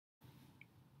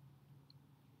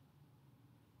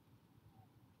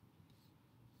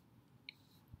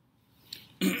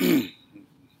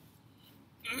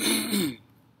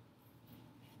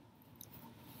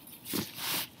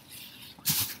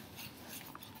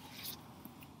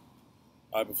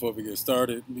All right, before we get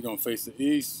started, we're going to face the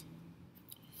east.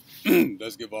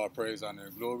 Let's give all praise, honor,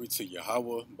 and glory to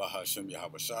Yahweh, Bahashem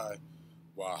Yahweh Shai,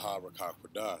 Waha Rakah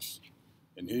Kodash.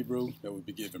 In Hebrew, that we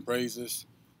be giving praises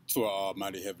to our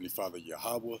Almighty Heavenly Father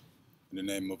Yahweh, in the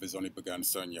name of His only begotten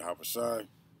Son Yahweh Shai,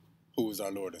 who is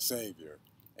our Lord and Savior,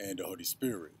 and the Holy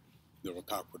Spirit, the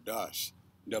Rakah Kodash.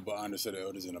 Double honors to the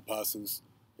elders and apostles,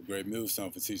 a great millstone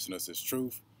for teaching us His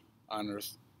truth.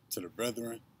 Honors to the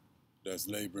brethren that's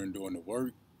laboring doing the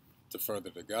work to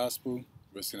further the gospel,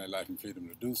 risking their life and freedom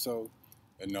to do so,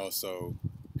 and also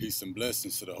peace and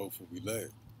blessings to the hopeful we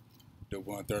led. The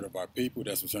 1/3 of our people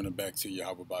that's returning back to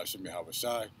Yahweh Ba'ashem Yahweh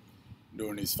Shai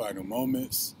during these final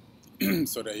moments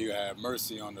so that He have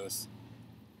mercy on us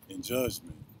in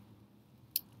judgment.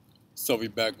 So we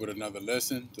back with another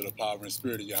lesson to the power and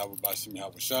spirit of Yahweh Ba'ashem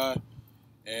Yahweh Shai.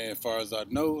 And as far as I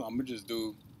know, I'm going to just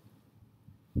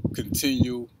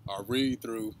continue our read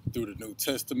through the New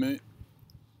Testament,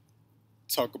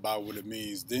 talk about what it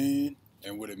means then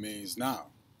and what it means now.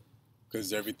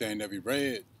 Because everything that we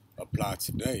read applies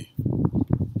today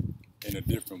in a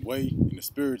different way, in a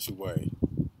spiritual way.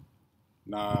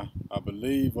 Now, I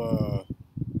believe I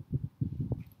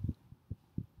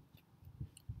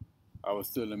was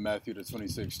still in Matthew the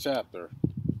 26th chapter.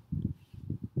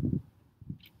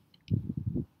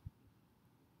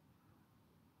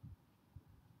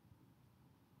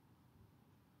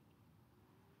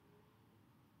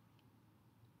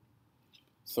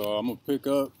 So I'm going to pick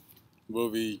up where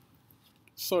we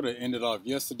sort of ended off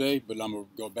yesterday, but I'm going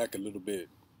to go back a little bit.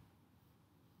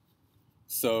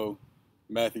 So,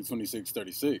 Matthew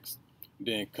 26:36.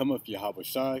 Then cometh Yahweh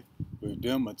Shai with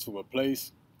them unto a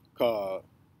place called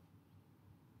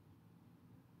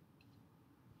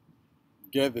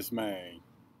Gethsemane.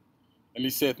 And He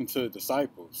saith unto the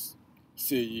disciples,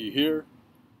 sit ye here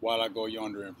while I go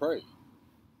yonder and pray.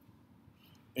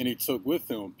 And He took with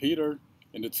Him Peter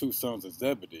and the two sons of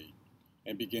Zebedee,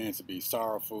 and began to be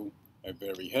sorrowful and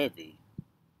very heavy.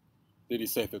 Then He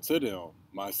saith unto them,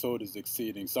 my soul is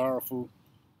exceeding sorrowful,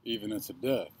 even unto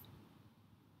death.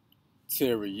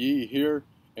 Tarry ye here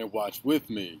and watch with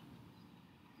me.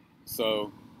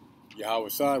 So Yahweh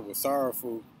Shai was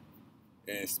sorrowful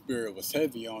and spirit was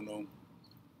heavy on him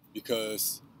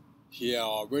because he had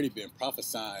already been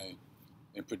prophesying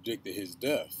and predicted his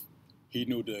death. He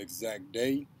knew the exact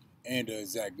day and the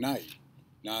exact night.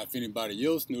 Now, if anybody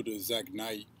else knew the exact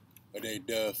night of their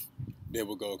death, they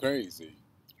would go crazy.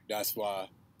 That's why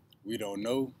we don't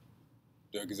know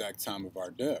the exact time of our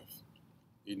death.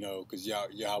 Because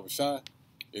Yahweh Shai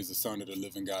is the son of the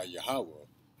living God Yahweh.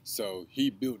 So He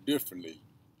built differently.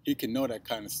 He can know that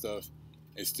kind of stuff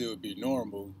and still be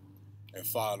normal and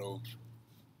follow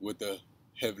what the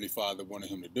Heavenly Father wanted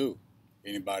Him to do.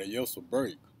 Anybody else will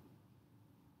break.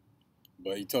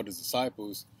 But He told His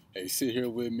disciples, hey, sit here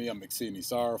with me. I'm exceedingly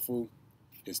sorrowful.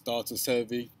 His thoughts was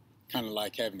heavy, kind of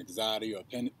like having anxiety or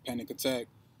a panic attack.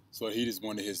 So He just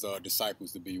wanted His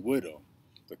disciples to be with Him,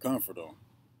 to comfort them.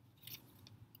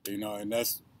 And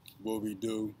that's what we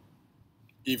do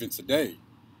even today.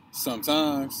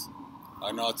 Sometimes,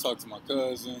 I know I talk to my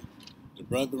cousin, the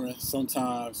brethren,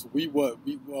 sometimes what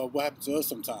happens to us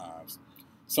sometimes?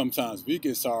 Sometimes we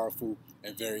get sorrowful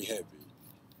and very heavy,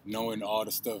 knowing all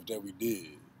the stuff that we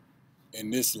did in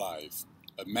this life,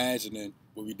 imagining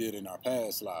what we did in our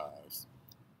past lives.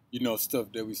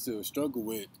 Stuff that we still struggle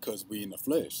with because we in the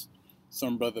flesh.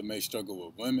 Some brother may struggle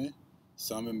with women.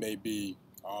 Some it may be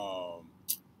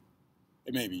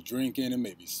drinking, it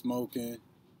may be smoking.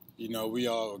 We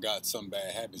all got some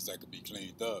bad habits that could be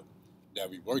cleaned up that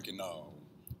we working on.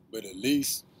 But at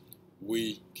least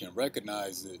we can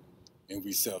recognize it and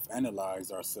we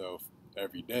self-analyze ourselves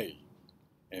every day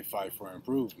and fight for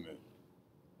improvement.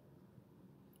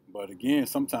 But again,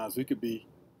 sometimes we could be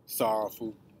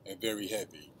sorrowful and very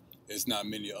heavy. There's not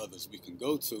many others we can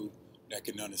go to that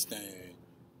can understand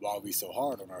why we so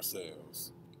hard on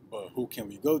ourselves. But who can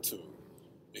we go to?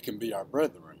 It can be our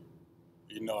brethren.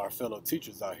 Our fellow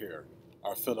teachers out here,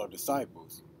 our fellow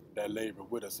disciples that labor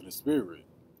with us in the spirit.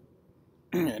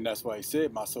 And that's why He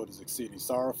said, my soul is exceeding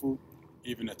sorrowful,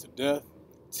 even unto death.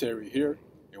 Tarry here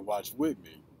and watch with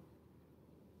me.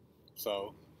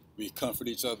 So we comfort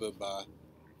each other by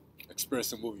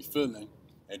expressing what we're feeling,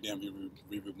 and then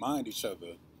we remind each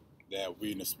other that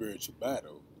we in a spiritual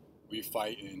battle. We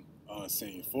fighting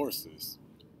unseen forces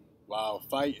while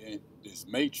fighting this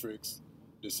matrix,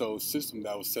 this whole system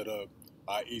that was set up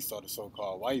by Esau, the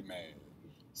so-called white man.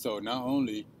 So not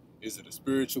only is it a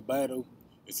spiritual battle,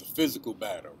 it's a physical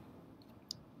battle.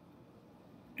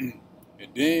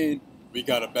 And then we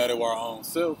got to battle our own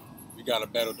self. We got to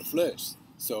battle the flesh.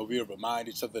 So we'll remind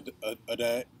each other of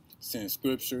that, send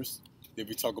scriptures, Then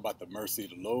we talk about the mercy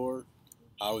of the Lord,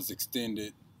 how it's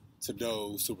extended to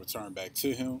those who return back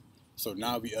to him. So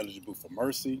now we eligible for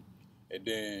mercy. And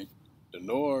then the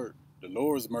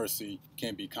Lord's mercy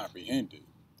can be comprehended.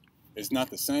 It's not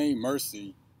the same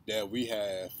mercy that we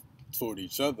have toward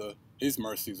each other. His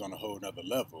mercy is on a whole nother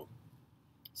level.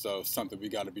 So something we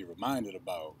got to be reminded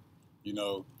about. You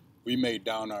know, we may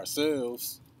down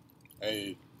ourselves,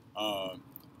 hey,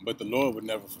 but the Lord would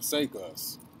never forsake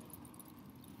us.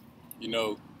 You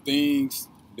know, things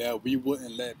that we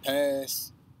wouldn't let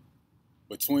pass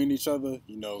between each other,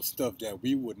 you know, stuff that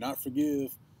we would not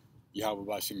forgive, Yahweh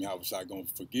Bashim Yahweh Shai gonna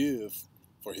forgive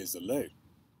for his elect.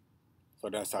 So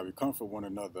that's how we comfort one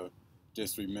another,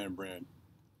 just remembering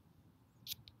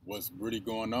what's really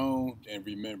going on and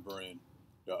remembering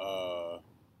the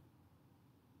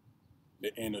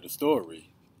end of the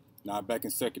story. Now back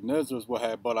in Second Ezra, what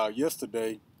I had brought out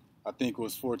yesterday, I think it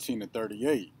was 14 and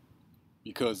 38,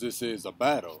 because this is a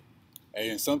battle.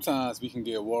 And sometimes we can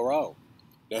get wore out.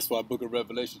 That's why Book of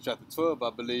Revelation chapter 12, I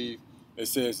believe, it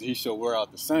says he shall wear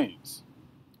out the saints.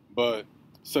 But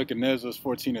Second Ezra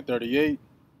 14 and 38,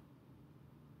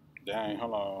 dang,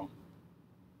 hold on.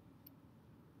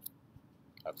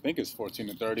 I think it's 14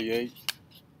 and 38.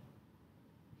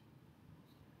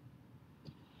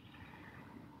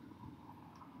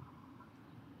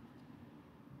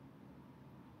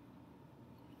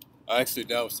 Actually,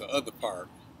 that was the other part.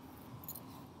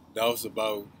 That was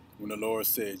about when the Lord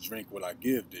said, drink what I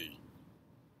give thee.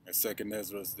 And Second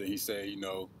Ezra, he said, you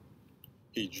know,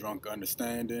 he drunk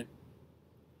understanding.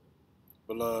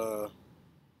 But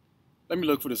let me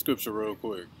look for the scripture real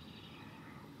quick.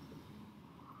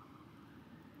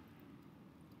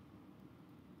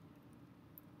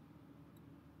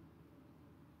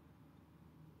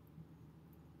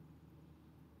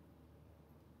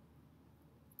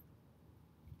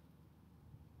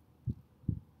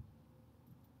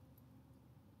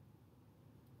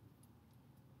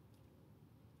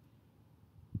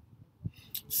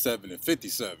 Seven and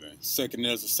 57. Second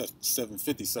Ezra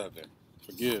 7:57.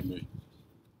 Forgive me.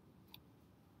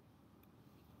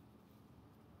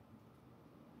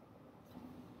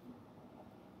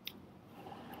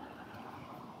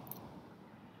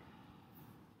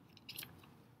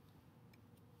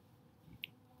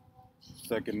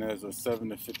 Second Ezra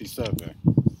 7 and 57.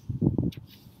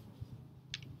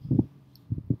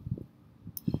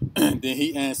 Then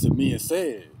he answered me and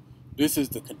said, this is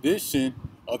the condition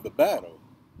of the battle.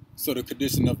 So the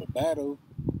condition of a battle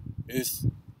is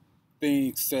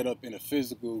things set up in the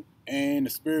physical and the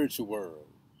spiritual world,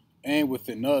 and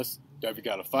within us that we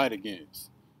got to fight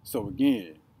against. So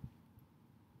again,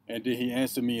 and then he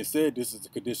answered me and said, this is the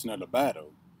condition of the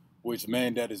battle, which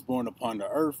man that is born upon the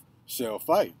earth shall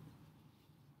fight.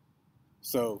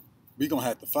 So we going to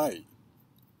have to fight.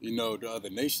 You know, the other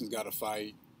nations got to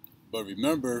fight. But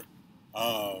remember,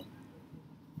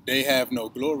 they have no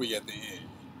glory at the end.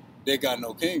 They got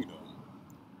no kingdom.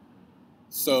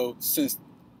 So since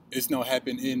it's no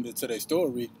happen end to their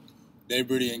story, they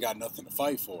really ain't got nothing to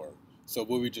fight for. So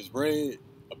what we just read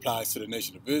applies to the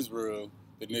nation of Israel,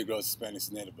 the Negroes, Hispanics,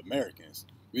 and Native Americans.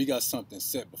 We got something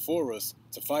set before us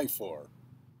to fight for.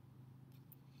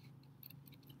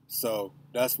 So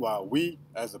that's why we,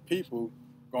 as a people,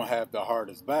 gonna have the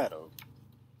hardest battle.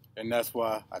 And that's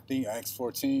why I think Acts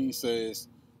 14 says,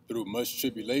 through much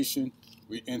tribulation,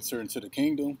 we enter into the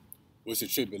kingdom. What's a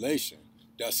tribulation?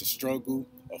 That's a struggle,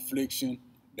 affliction,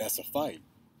 that's a fight.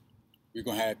 We're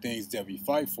going to have things that we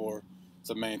fight for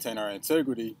to maintain our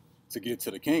integrity to get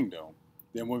to the kingdom.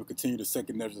 Then when we continue to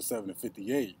 2 Ezra 7 and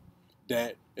 58,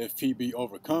 that if he be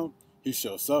overcome, he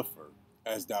shall suffer,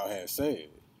 as thou hast said.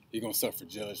 He's going to suffer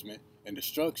judgment and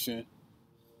destruction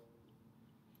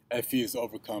if he is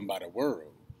overcome by the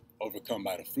world, overcome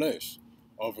by the flesh,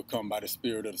 overcome by the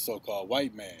spirit of the so-called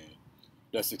white man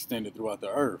that's extended throughout the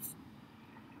earth.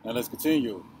 Now let's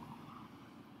continue.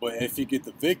 But if he get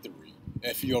the victory,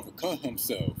 if he overcome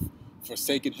himself,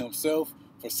 forsaking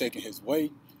his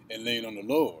way, and lean on the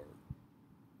Lord,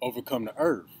 overcome the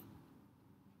earth,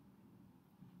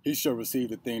 he shall receive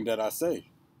the thing that I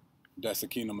say. That's the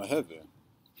kingdom of heaven.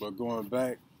 But going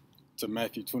back to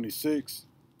Matthew 26,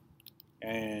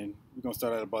 and we're going to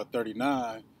start at about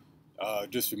 39,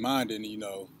 just reminding, you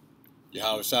know,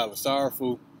 Yahweh Shai was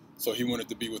sorrowful, so he wanted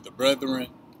to be with the brethren.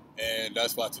 And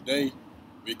that's why today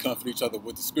we comfort each other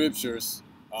with the scriptures,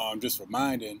 just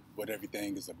reminding what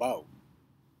everything is about.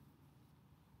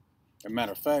 As a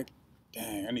matter of fact,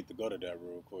 dang, I need to go to that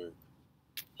real quick.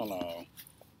 Hold on.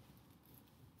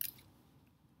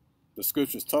 The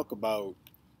scriptures talk about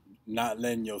not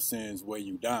letting your sins weigh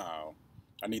you down.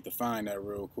 I need to find that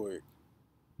real quick.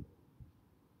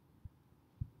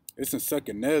 It's in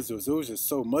Second Nezers. It was just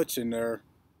so much in there.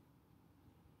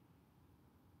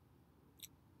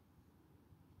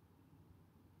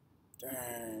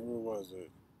 Dang, where was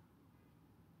it?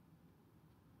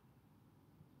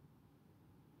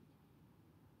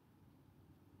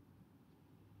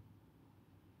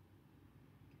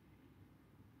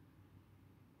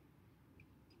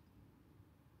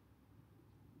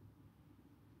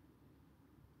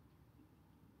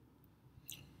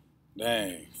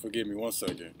 Dang, forgive me 1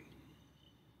 second.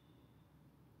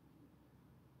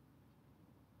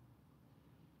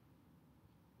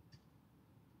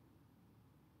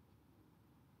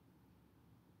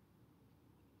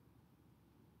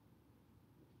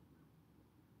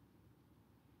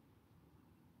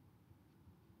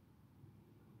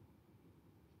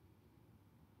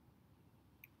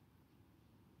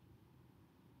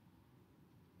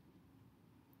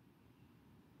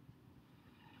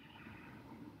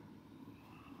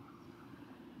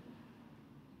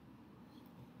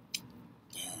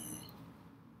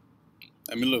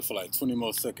 Let me look for like 20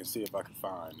 more seconds, see if I can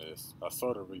find this. I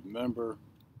sort of remember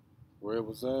where it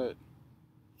was at.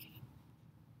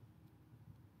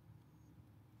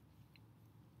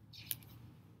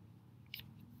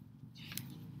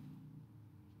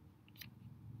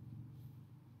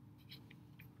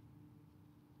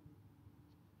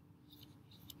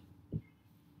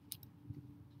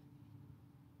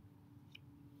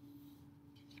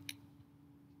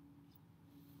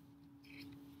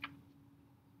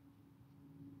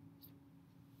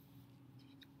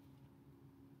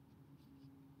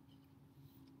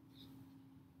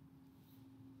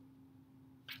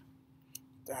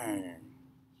 Dang.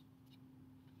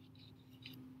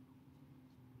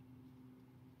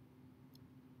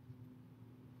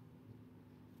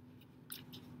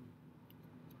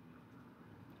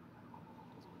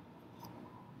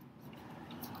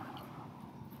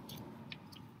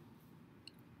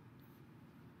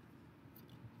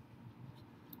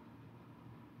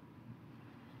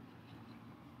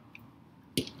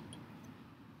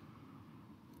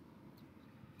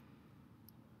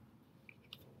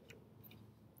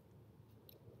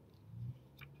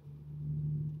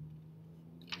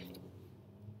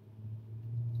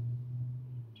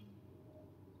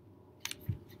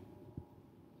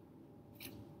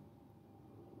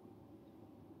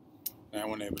 I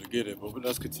wasn't able to get it, but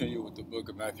let's continue with the book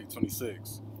of Matthew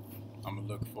 26. I'm going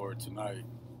to look for it tonight.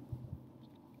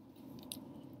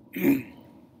 And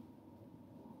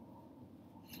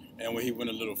when he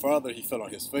went a little farther, he fell on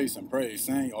his face and prayed,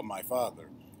 saying, "O my Father,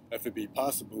 if it be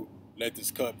possible, let this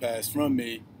cup pass from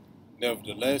me.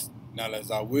 Nevertheless, not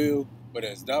as I will, but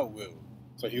as thou wilt."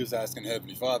 So he was asking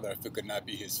Heavenly Father if it could not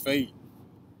be his fate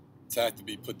to have to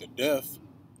be put to death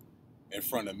in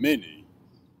front of many.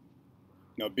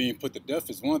 You know, being put to death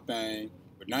is one thing,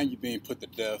 but now you're being put to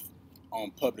death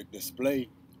on public display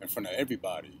in front of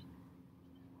everybody.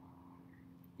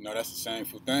 You know, that's a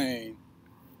shameful thing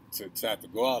to have to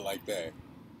go out like that.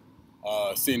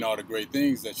 Seeing all the great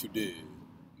things that you did,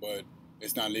 but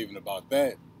it's not even about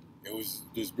that. It was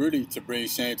just really to bring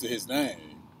shame to his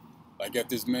name. Like, if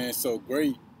this man so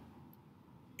great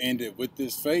ended with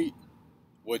this fate,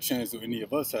 what chance do any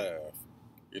of us have?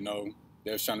 You know,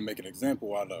 they was trying to make an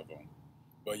example out of him.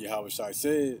 But Yahweh Shai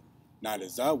said, "Not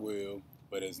as I will,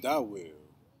 but as thou will."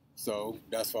 So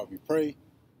that's why we pray,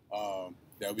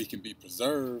 that we can be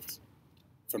preserved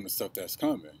from the stuff that's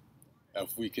coming.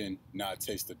 If we can not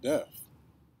taste the death.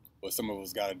 But some of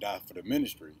us got to die for the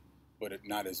ministry. But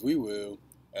not as we will,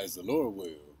 as the Lord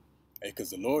will. Because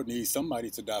the Lord needs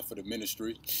somebody to die for the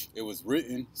ministry. It was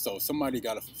written, so somebody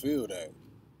got to fulfill that.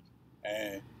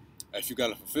 And if you got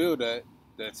to fulfill that,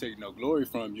 that take no glory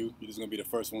from you. You're just going to be the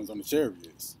first ones on the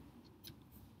chariots.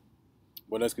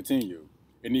 But let's continue.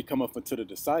 And he come up unto the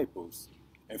disciples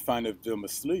and findeth them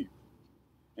asleep,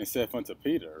 and saith unto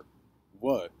Peter,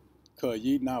 "What? Could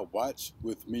ye not watch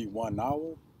with me 1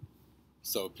 hour?"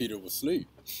 So Peter was asleep.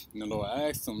 And the Lord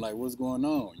asked him, like, "What's going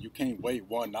on? You can't wait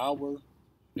 1 hour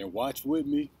and watch with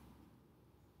me?"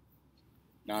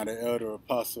 Now the elder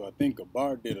apostle, I think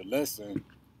Gabar, did a lesson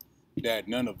that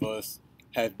none of us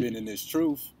have been in this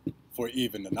truth for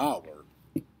even an hour.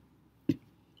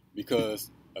 Because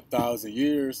 1,000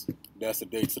 years, that's a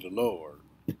day to the Lord.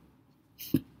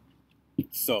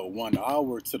 So 1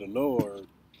 hour to the Lord,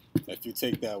 if you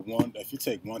take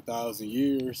 1,000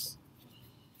 years,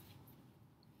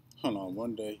 hold on,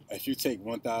 one day. If you take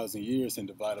 1,000 years and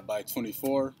divide it by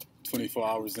 24, 24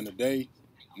 hours in a day,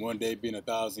 one day being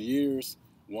 1,000 years,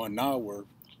 1 hour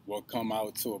will come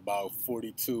out to about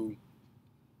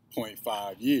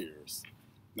 42.5 years.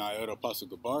 Now, Elder Apostle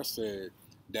Gabar said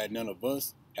that none of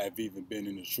us have even been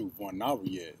in the truth 1 hour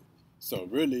yet. So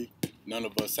really, none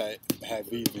of us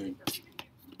have even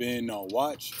been on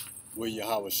watch with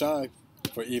Yahweh Shai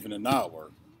for even an hour.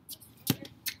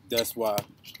 That's why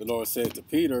the Lord said to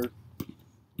Peter,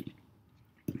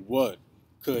 what?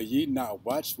 Could ye not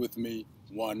watch with me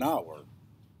 1 hour?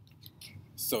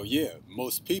 So yeah,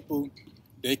 most people,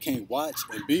 they can't watch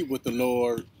and be with the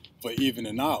Lord for even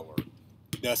an hour.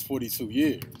 That's 42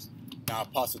 years. Now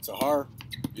Apostle Tahar,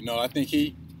 I think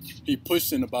he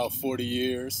pushed in about 40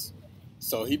 years.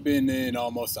 So he been in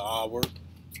almost an hour.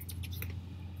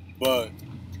 But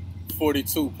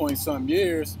 42 point some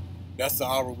years, that's an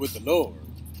hour with the Lord.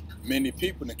 Many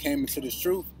people that came into this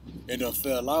truth and done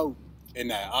fell out in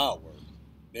that hour.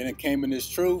 Then it came in this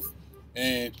truth,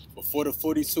 and before the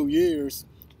 42 years,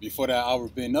 before that hour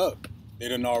been up, they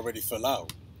done already fell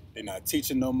out. They're not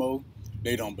teaching no more.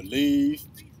 They don't believe.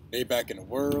 They back in the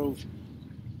world.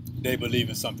 They believe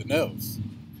in something else.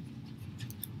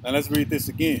 Now let's read this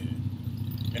again.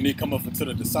 And he come up unto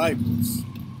the disciples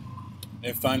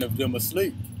and findeth them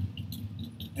asleep,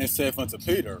 and saith unto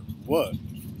Peter, what?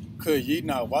 Could ye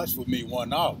not watch with me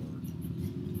 1 hour?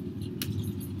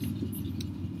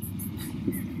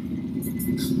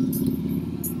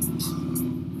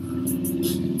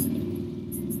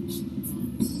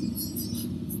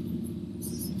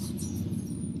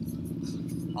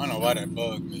 I don't know why that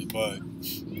bugged me, but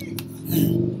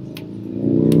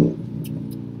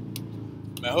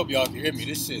man, I hope y'all can hear me.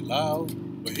 This shit loud.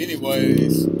 But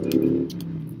anyways,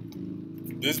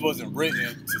 this wasn't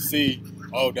written to see,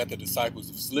 that the disciples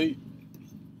are asleep.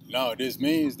 No, this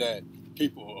means that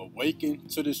people awaken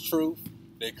to this truth,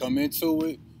 they come into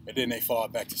it, and then they fall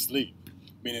back to sleep,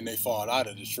 meaning they fall out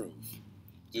of the truth.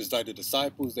 Just like the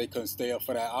disciples, they couldn't stay up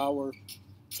for that hour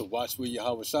to watch with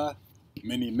Yahweh Shai.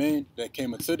 Many men that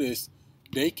came into this,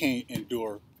 they can't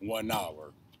endure 1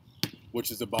 hour,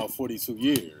 which is about 42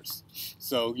 years.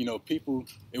 So, people,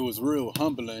 it was real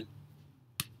humbling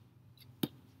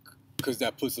because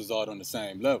that puts us all on the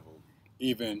same level.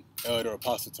 Even Elder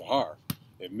Apostle Tahar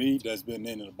and me, that's been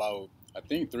in about, I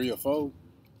think, 3 or 4,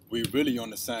 we really on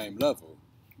the same level.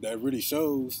 That really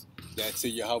shows that to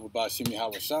Yahweh Bashim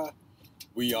Yahweh Shah,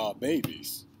 we are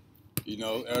babies.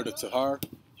 Elder Tahar,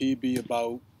 he'd be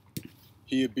about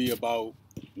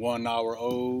 1 hour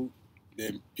old.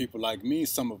 Then people like me,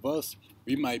 some of us,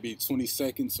 we might be 20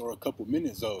 seconds or a couple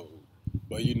minutes old.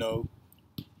 But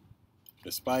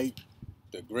despite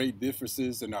the great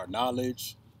differences in our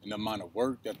knowledge and the amount of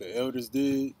work that the elders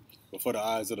did, before the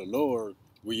eyes of the Lord,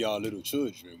 we are little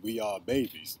children. We are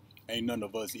babies. Ain't none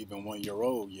of us even 1 year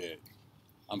old yet.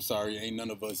 I'm sorry, ain't none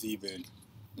of us even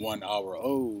 1 hour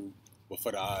old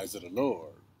before the eyes of the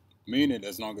Lord. Meaning,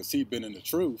 as long as he been in the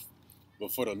truth,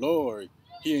 before the Lord,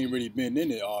 he ain't really been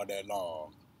in it all that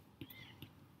long.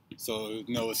 So,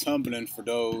 it's humbling for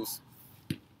those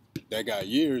that got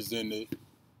years in it.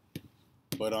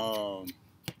 But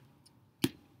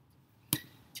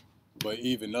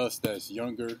even us that's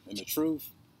younger in the truth,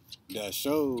 that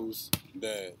shows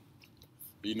that,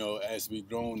 as we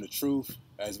grow in the truth,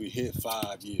 as we hit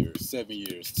 5 years, 7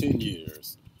 years, 10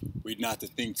 years, we not to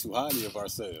think too highly of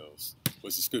ourselves,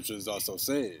 which the scriptures also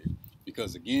said.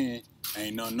 Because again,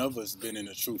 ain't none of us been in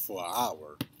the truth for an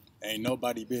hour. Ain't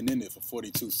nobody been in it for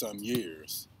 42 some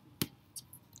years.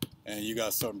 And you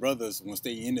got some brothers, once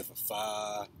they in it for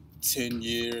 5, 10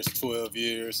 years, 12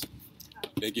 years,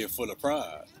 they get full of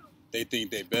pride. They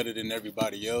think they're better than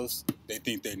everybody else. They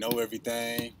think they know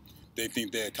everything. They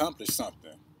think they accomplished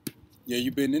something. Yeah,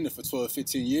 you've been in it for 12,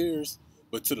 15 years,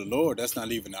 but to the Lord, that's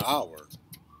not even an hour.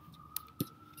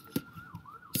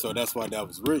 So that's why that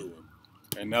was written.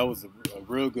 And that was a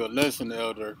real good lesson,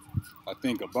 Elder, I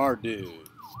think Abar did.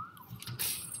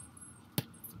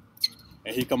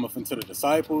 And he come up into the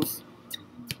disciples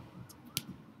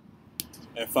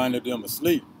and findeth them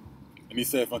asleep. And he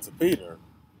said unto Peter,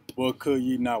 well, could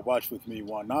ye not watch with me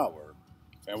 1 hour?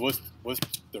 And what's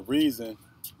the reason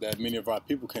that many of our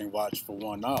people can't watch for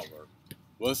 1 hour?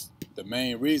 What's the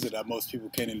main reason that most people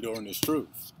can't endure in this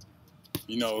truth?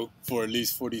 For at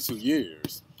least 42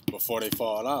 years before they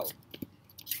fall out.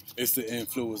 It's the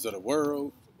influence of the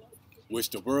world, which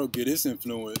the world get its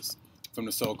influence from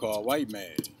the so-called white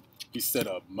man. He set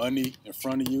up money in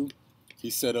front of you. He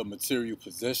set up material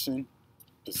possessions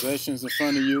in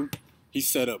front of you. He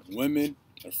set up women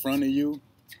in front of you,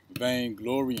 vain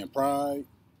glory and pride.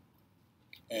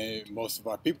 And most of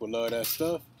our people love that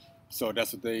stuff. So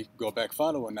that's what they go back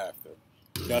following after.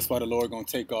 That's why the Lord gonna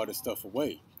take all this stuff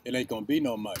away. It ain't gonna be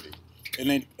no money. It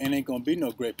ain't gonna be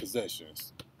no great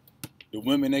possessions. The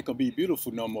women ain't gonna be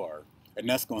beautiful no more. And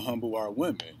that's gonna humble our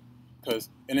women. Because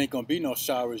it ain't gonna be no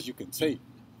showers you can take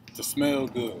to smell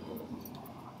good,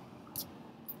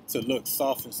 to look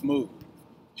soft and smooth.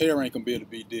 Hair ain't gonna be able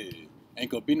to be did. Ain't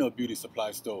gonna be no beauty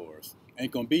supply stores.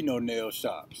 Ain't gonna be no nail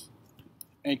shops.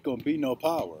 Ain't gonna be no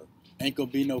power. Ain't gonna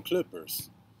be no clippers.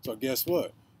 So guess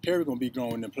what? Hair gonna be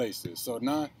growing in places. So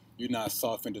now you're not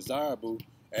soft and desirable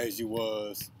as you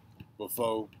was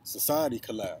before society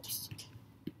collapsed.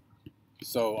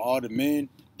 So all the men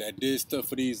that did stuff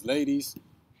for these ladies,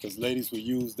 because ladies will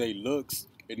use their looks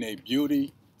and their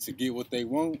beauty to get what they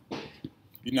want,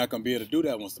 you're not gonna be able to do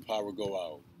that once the power go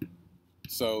out.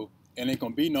 So, and ain't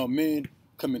gonna be no men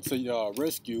coming to y'all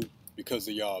rescue because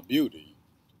of y'all beauty.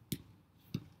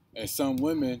 And some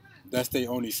women, that's their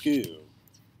only skill,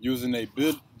 using their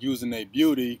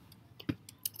beauty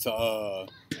to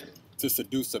to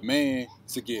seduce a man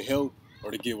to get help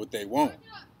or to get what they want.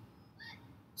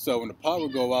 So when the power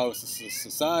go out,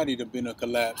 society that been a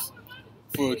collapse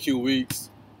for a few weeks,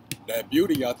 that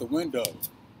beauty out the window.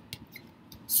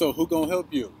 So who gonna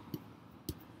help you?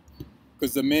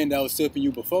 Because the man that was helping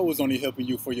you before was only helping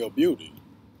you for your beauty.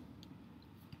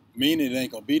 Meaning it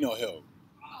ain't gonna be no help.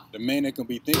 The man ain't gonna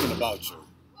be thinking about you.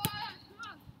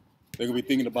 They're gonna be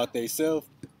thinking about themselves,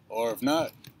 or if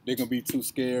not, they're gonna be too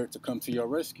scared to come to your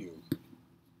rescue.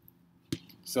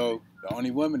 So the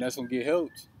only women that's gonna get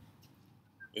helped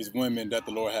is women that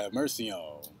the Lord have mercy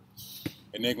on,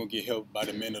 and they're gonna get helped by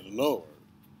the men of the Lord.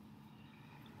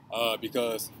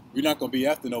 Because we're not gonna be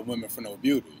after no women for no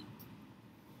beauty.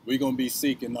 We're gonna be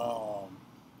seeking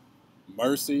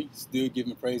mercy, still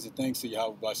giving praise and thanks to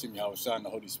Yahweh Bashim Yahweh Shai and the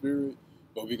Holy Spirit,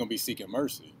 but we're gonna be seeking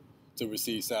mercy to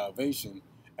receive salvation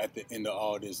at the end of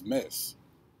all this mess.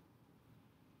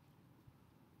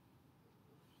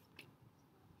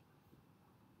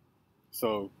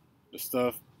 So the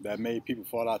stuff that made people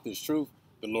fall out this truth,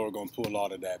 the Lord gonna pull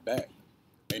all of that back.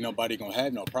 Ain't nobody gonna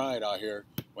have no pride out here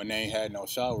when they ain't had no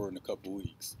shower in a couple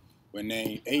weeks, when they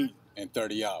ain't ate in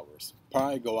 30 hours.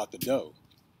 Pride go out the door.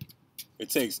 It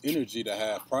takes energy to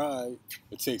have pride.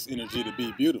 It takes energy to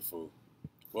be beautiful.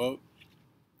 Well,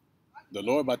 the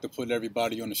Lord about to put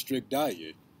everybody on a strict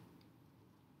diet,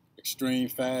 extreme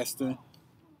fasting,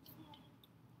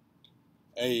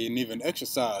 hey, and even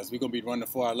exercise. We're gonna be running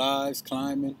for our lives,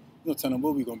 climbing. We're gonna tell them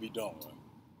what we're gonna be doing.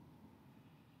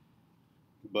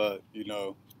 But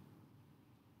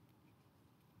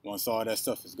once all that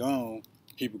stuff is gone,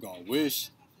 people gonna wish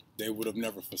they would have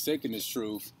never forsaken this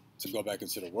truth to go back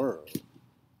into the world.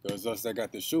 Because us that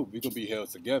got this truth, we gonna be held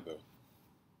together.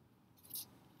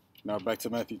 Now back to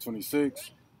Matthew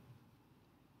 26.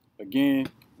 Again,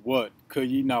 what? Could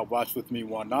ye not watch with me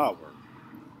 1 hour?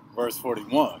 Verse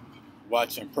 41.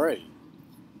 Watch and pray,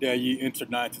 that ye enter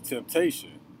not into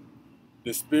temptation.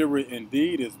 The spirit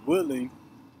indeed is willing,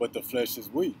 but the flesh is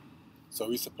weak. So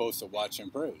we're supposed to watch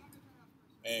and pray.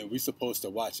 And we're supposed to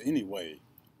watch anyway,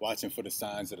 watching for the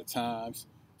signs of the times,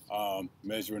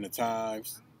 measuring the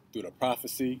times through the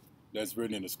prophecy that's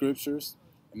written in the scriptures.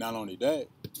 And not only that,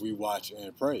 we watch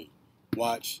and pray.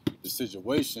 Watch the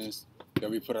situations that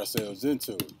we put ourselves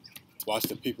into. Watch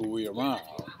the people we around.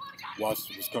 Watch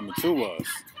what's coming to us.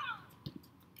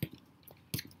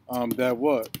 That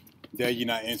what? That you're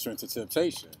not entering into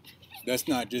temptation. That's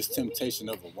not just temptation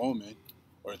of a woman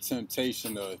or a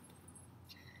temptation of,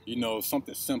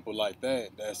 something simple like that.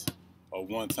 That's a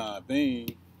one-time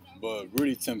thing, but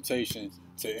really temptation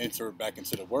to enter back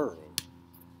into the world.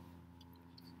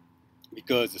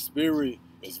 Because the spirit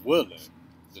is willing.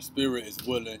 The spirit is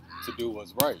willing to do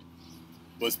what's right,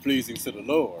 what's pleasing to the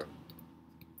Lord.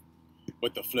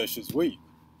 But the flesh is weak.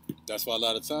 That's why a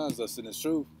lot of times us in the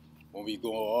truth, when we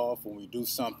go off, when we do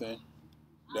something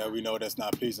that we know that's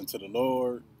not pleasing to the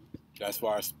Lord, that's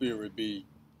why our spirit be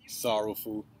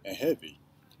sorrowful and heavy.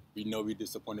 We know we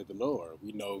disappointed the Lord.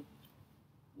 We know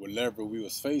whatever we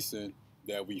was facing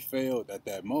that we failed at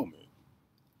that moment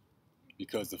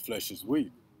because the flesh is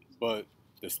weak, but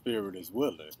the spirit is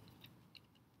willing.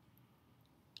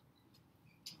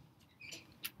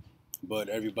 But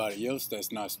everybody else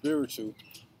that's not spiritual,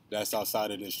 that's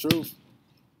outside of this truth,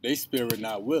 they spirit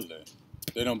not willing.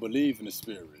 They don't believe in the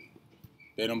spirit.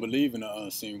 They don't believe in the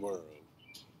unseen world.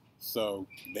 So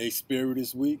they spirit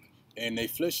is weak and they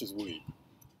flesh is weak.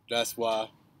 That's why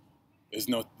there's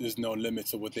no limit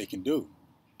to what they can do.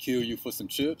 Kill you for some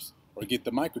chips or get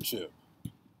the microchip.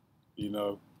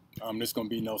 There's gonna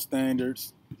be no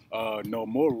standards, no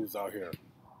morals out here.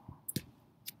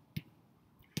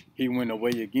 He went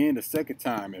away again the second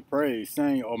time and prayed,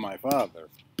 saying, "Oh my Father,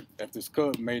 if this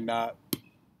cup may not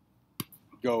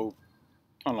go,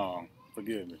 hold on,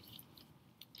 forgive me.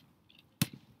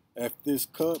 If this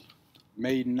cup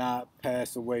may not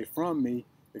pass away from me,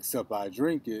 except I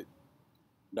drink it,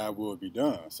 thy will be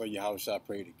done." So Yahushua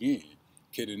prayed again.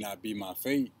 Could it not be my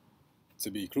fate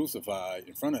to be crucified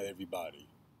in front of everybody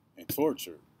and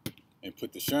tortured and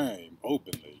put to shame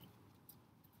openly.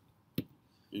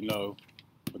 You know,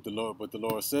 but the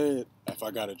Lord said, if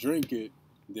I gotta drink it,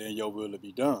 then your will will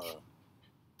be done.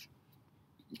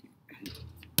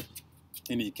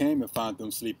 And he came and found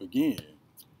them sleep again,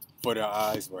 for their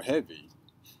eyes were heavy.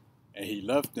 And he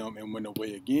left them and went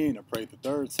away again and prayed the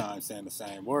third time, saying the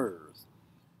same words.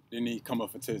 Then he come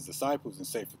up unto his disciples and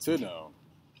say to them,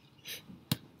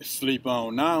 sleep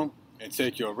on now and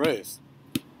take your rest.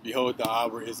 Behold, the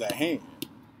hour is at hand,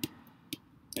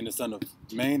 and the Son of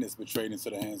Man is betrayed into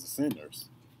the hands of sinners.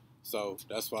 So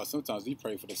that's why sometimes we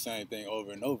pray for the same thing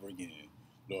over and over again.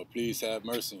 Lord, please have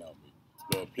mercy on me.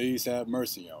 Lord, please have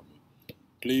mercy on me.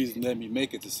 Please let me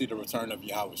make it to see the return of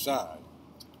Yahweh Shai.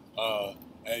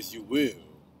 As you will.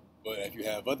 But if you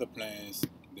have other plans,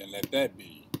 then let that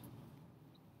be.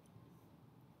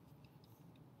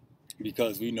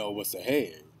 Because we know what's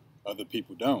ahead. Other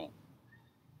people don't.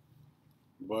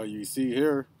 But you see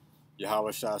here,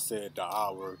 Yahweh Shai said the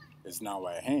hour is now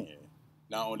at hand.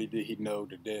 Not only did he know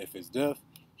the day of his death,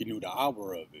 he knew the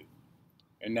hour of it.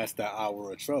 And that's the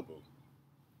hour of trouble.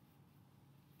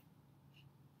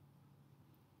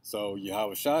 So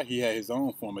Yahweh Shai, he had his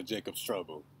own form of Jacob's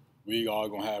trouble. We all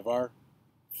gonna have our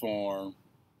form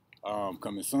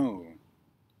coming soon.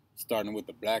 Starting with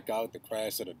the blackout, the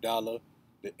crash of the dollar,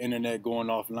 the internet going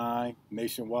offline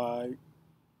nationwide.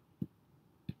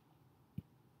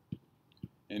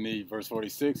 And in verse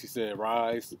 46, he said,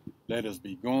 rise, let us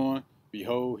be gone.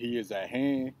 Behold, he is at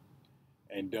hand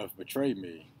and doth betray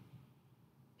me.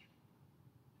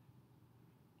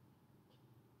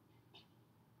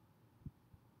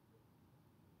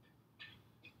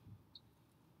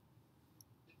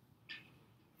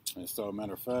 And so,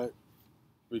 matter of fact,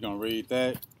 we're going to read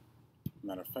that.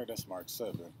 Matter of fact, that's Mark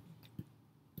 7.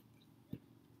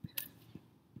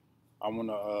 I want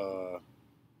to,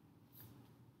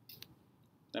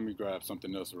 let me grab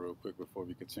something else real quick before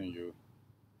we continue.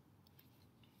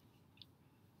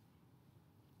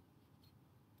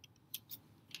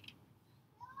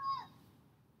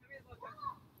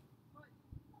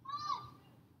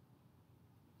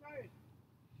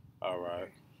 All right.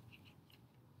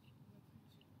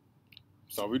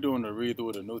 So we're doing a read through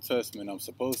of the New Testament. I'm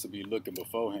supposed to be looking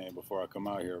beforehand before I come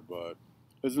out here, but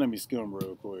just let me skim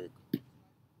real quick.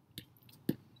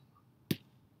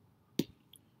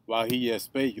 While he yet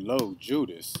spake, lo,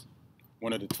 Judas,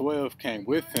 one of the 12, came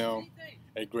with him,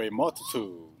 a great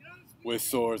multitude, with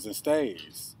swords and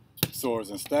staves, swords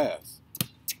and staffs,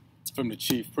 from the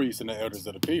chief priests and the elders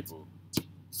of the people.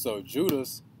 So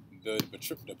Judas, the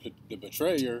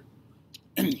betrayer,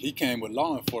 he came with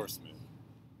law enforcement.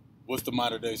 What's the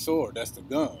modern day sword? That's the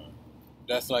gun.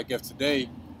 That's like if today,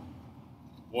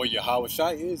 well, Yahweh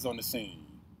Shai is on the scene.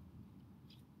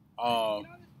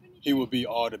 He will be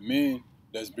all the men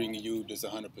that's bringing you this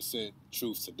 100%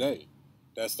 truth today.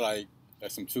 That's like,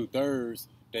 that's some 2/3,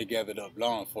 they gathered up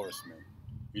law enforcement.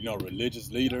 You know,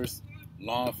 religious leaders,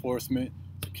 law enforcement,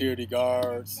 security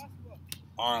guards,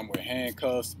 armed with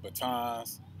handcuffs,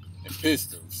 batons, and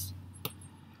pistols.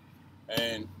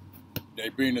 And they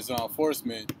bring this law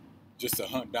enforcement just to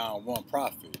hunt down one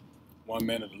prophet, one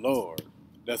man of the Lord.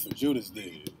 That's what Judas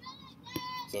did.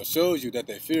 So it shows you that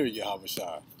they fear Yahweh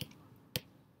Shai.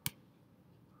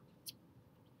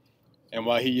 And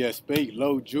while he yet spake,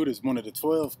 lo, Judas, one of the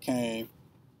 12, came,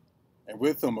 and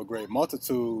with him a great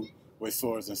multitude with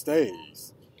swords and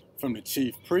staves, from the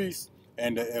chief priests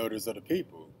and the elders of the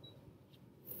people.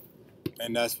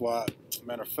 And that's why,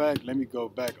 matter of fact, let me go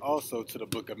back also to the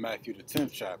book of Matthew, the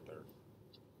 10th chapter.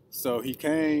 So he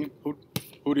came,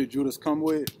 who did Judas come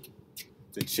with?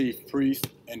 The chief priests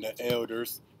and the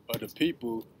elders of the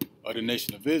people of the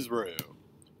nation of Israel.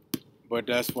 But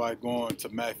that's why going to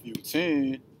Matthew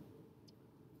 10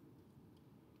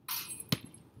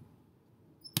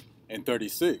 and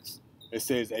 36, it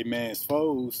says a man's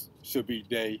foes should be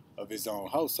they of his own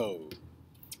household.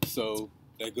 So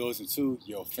that goes into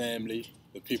your family,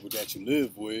 the people that you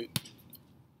live with.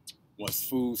 Once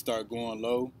food start going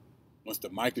low, once the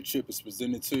microchip is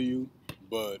presented to you,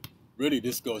 but really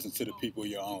this goes into the people of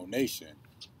your own nation.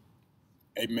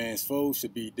 A man's foe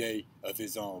should be they of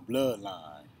his own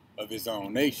bloodline, of his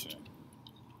own nation.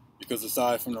 Because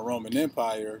aside from the Roman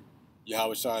Empire,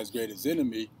 Yahweh Shai's greatest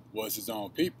enemy was his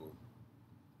own people.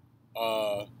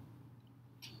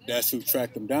 That's who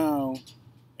tracked him down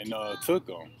and took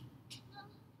him.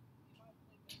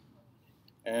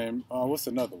 And what's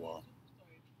another one?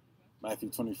 Matthew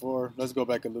 24. Let's go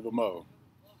back a little more.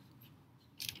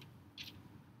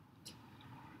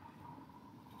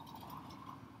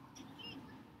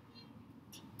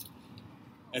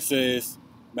 It says,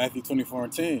 Matthew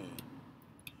 24:10.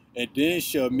 And then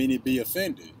shall many be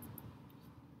offended,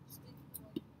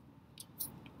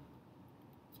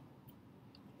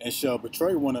 and shall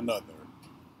betray one another.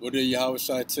 What did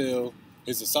Yahushua tell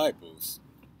his disciples?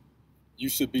 You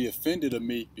should be offended of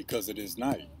me because it is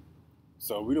night.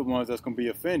 So we the ones that's gonna be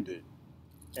offended.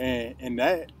 And in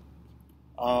that,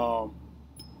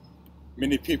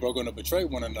 many people are gonna betray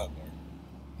one another.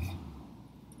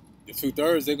 The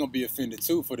 2/3, they're gonna be offended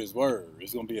too for this word.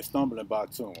 It's gonna be a stumbling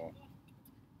block to them.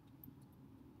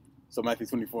 So Matthew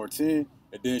 24:10,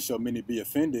 and then shall many be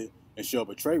offended, and shall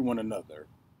betray one another,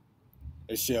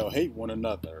 and shall hate one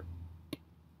another.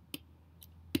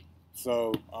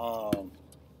 So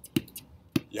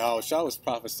Yahushua was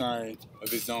prophesying of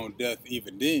his own death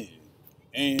even then,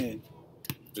 and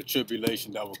the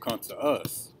tribulation that will come to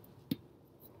us.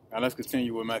 Now let's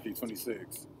continue with Matthew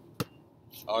 26.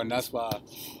 And that's why I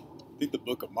think the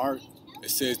book of Mark,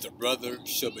 it says the brother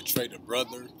shall betray the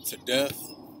brother to death,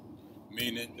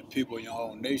 meaning the people in your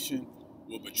own nation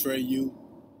will betray you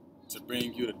to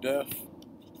bring you to death.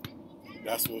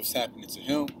 That's what's happening to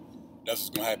him. That's what's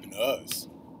going to happen to us.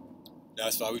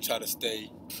 That's why we try to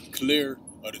stay clear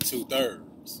of the 2/3.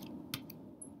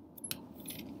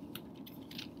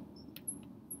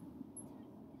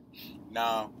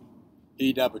 Now,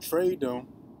 he that betrayed them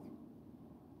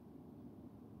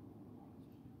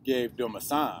gave them a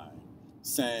sign,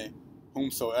 saying,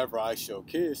 whomsoever I shall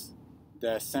kiss,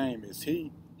 that same is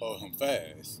he, hold him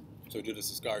fast. So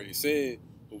Judas Iscariot said,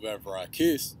 whoever I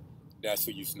kiss, that's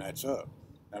who you snatch up.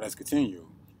 Now let's continue.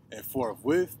 And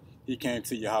forthwith he came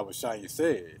to Yahushua and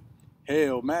said,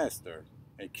 Hail, Master,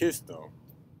 and kissed him.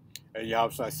 And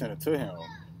Yahushua said unto him,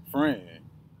 Friend,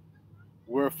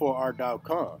 wherefore art thou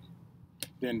come?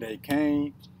 Then they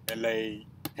came and laid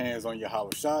hands on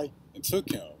Yahushua and took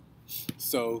him.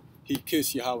 So he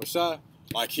kissed Yahushua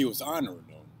like he was honoring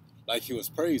him, like he was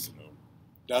praising him.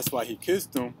 That's why he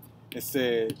kissed him and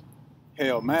said,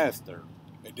 Hail, Master,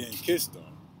 and then kissed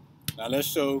him. Now let's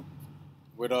show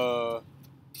what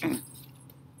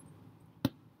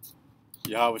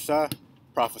Yahushua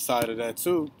prophesied of that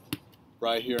too,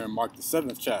 right here in Mark the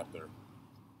 7th chapter.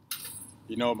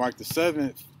 You know, Mark the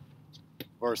 7th,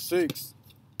 verse 6,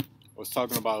 was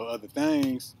talking about other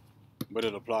things, but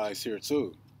it applies here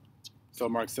too. So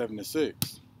Mark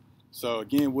 7:6. So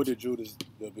again, what did Judas,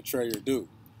 the betrayer, do?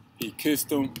 He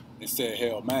kissed him and said,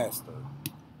 Hail, Master,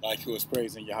 like he was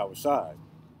praising Yahushua.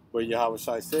 But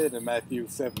Yahushua said in Matthew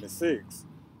 7:6,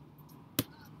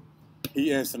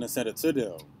 he answered and said unto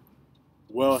them,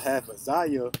 Well hath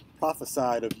Isaiah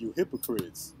prophesied of you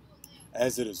hypocrites,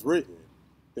 as it is written,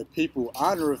 the people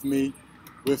honoreth me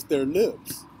with their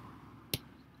lips,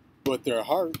 but their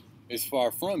heart is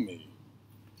far from me.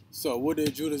 So what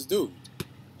did Judas do?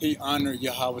 He honored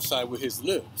Yahushua with his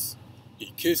lips.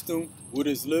 He kissed him with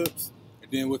his lips,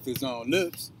 and then with his own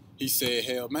lips, he said,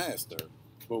 Hail, Master.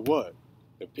 But what?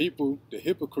 The people, the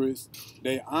hypocrites,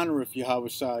 they honoreth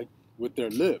Yahushua with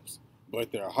their lips,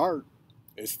 but their heart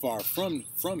is far from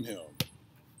him.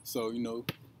 So, you know,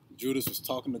 Judas was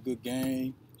talking a good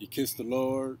game. He kissed the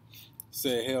Lord,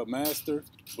 said, Hail, Master,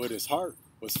 but his heart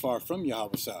was far from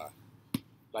Yahushua.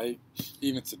 Like,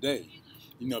 even today,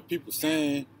 you know, people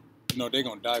saying, you know, they're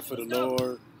going to die for the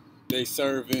Lord, they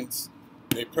servants,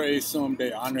 they praise him,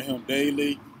 they honor him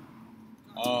daily,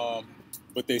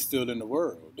 but they still in the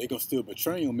world. They're going to still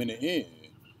betray him in the end.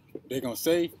 They're going to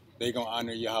say they're going to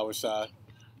honor Yahushua,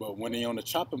 but when they on the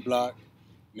chopping block,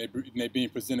 and they being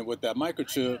presented with that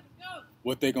microchip,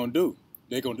 what they going to do?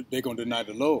 They're going to deny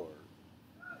the Lord.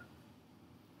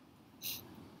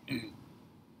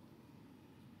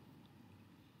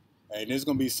 And there's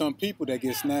going to be some people that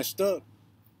get snatched up.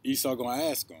 Esau going to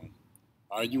ask them,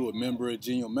 are you a member of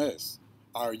GMS?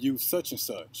 Are you such and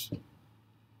such?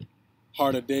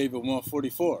 Heart of David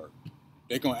 144.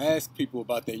 They're going to ask people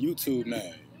about their YouTube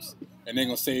names. And they're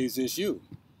going to say, is this you?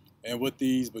 And what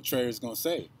these betrayers going to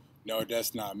say? No,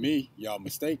 that's not me. Y'all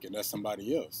mistaken. That's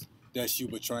somebody else. That's you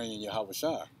betraying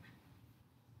Yahushua.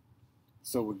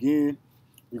 So again,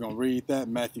 we're going to read that,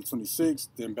 Matthew 26,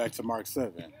 then back to Mark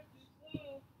 7.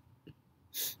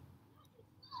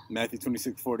 Matthew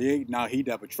 26:48. Now he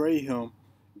that betrayed him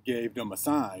gave them a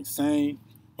sign, saying,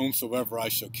 whomsoever I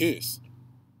shall kiss,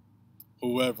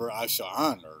 whoever I shall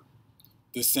honor,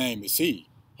 the same is he.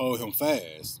 Hold him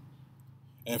fast.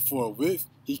 And forthwith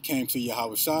he came to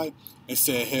Yahushua and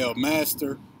said, Hail,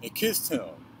 Master, and kissed him.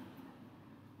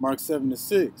 Mark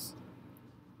 7:6.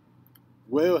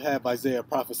 Well have Isaiah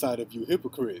prophesied of you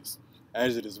hypocrites,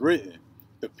 as it is written,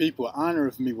 the people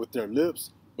honoreth me with their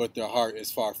lips, but their heart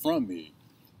is far from me.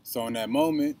 So in that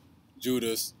moment,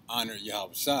 Judas honored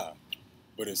Yahushua,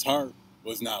 but his heart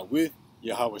was not with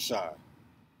Yahweh Shai.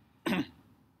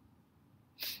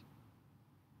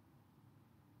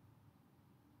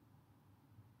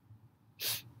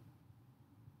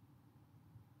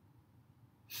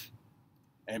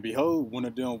 And behold, one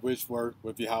of them which were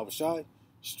with Yahushua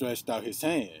stretched out his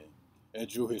hand, and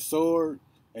drew his sword,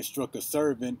 and struck a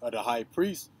servant of the high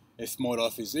priest, and smote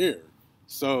off his ear.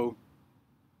 So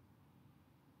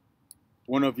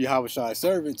one of Yahushua's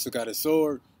servants took out a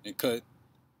sword and cut,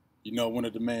 one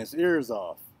of the man's ears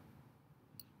off.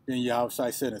 Then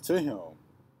Yahushua said unto him,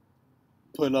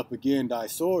 put up again thy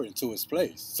sword into its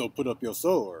place. So put up your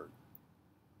sword.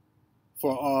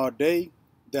 For all they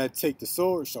that take the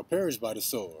sword shall perish by the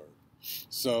sword.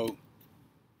 So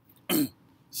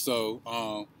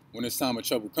when it's time of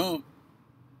trouble come,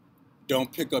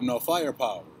 don't pick up no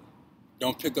firepower.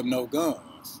 Don't pick up no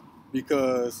guns.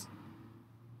 Because,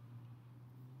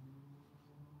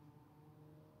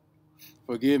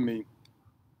 forgive me,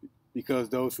 because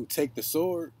those who take the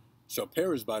sword shall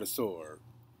perish by the sword.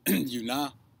 You're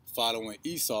not following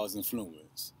Esau's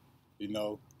influence.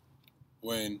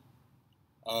 When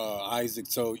Isaac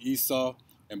told Esau,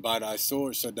 and by thy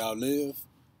sword shalt thou live,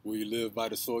 will you live by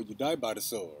the sword, you die by the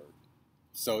sword.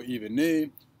 So even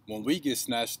then, when we get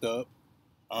snatched up,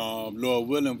 Lord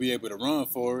willing, we able to run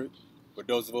for it. But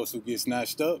those of us who get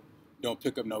snatched up, don't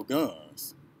pick up no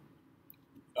guns.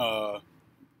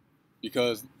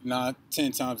 Because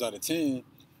 10 times out of 10,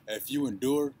 if you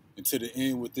endure until the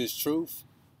end with this truth,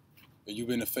 and you've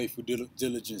been a faithful,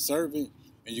 diligent servant,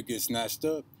 and you get snatched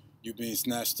up, you're being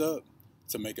snatched up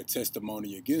to make a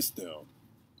testimony against them.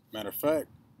 Matter of fact,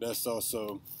 that's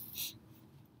also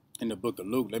in the book of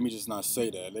Luke. Let me just not say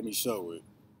that. Let me show it.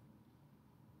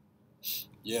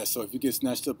 Yeah, so if you get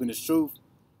snatched up in this truth,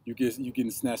 you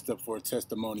getting snatched up for a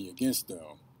testimony against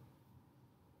them.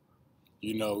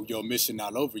 Your mission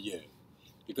not over yet.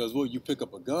 Because you pick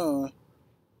up a gun,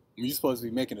 when you're supposed to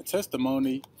be making a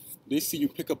testimony, they see you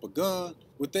pick up a gun,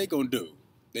 what they gonna do?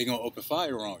 They gonna open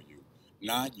fire on you.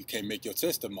 You can't make your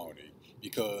testimony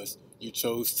because you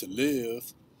chose to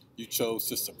live, you chose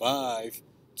to survive,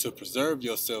 to preserve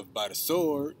yourself by the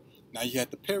sword. Now you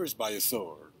have to perish by your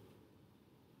sword.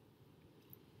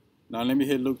 Now let me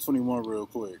hit Luke 21 real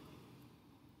quick.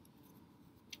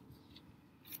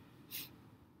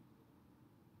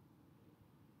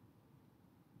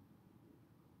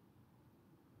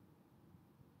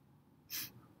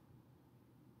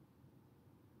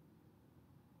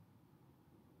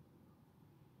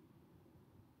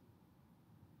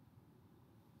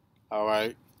 All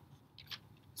right.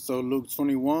 So Luke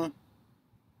 21.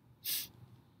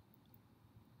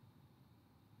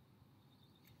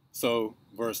 So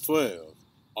verse 12.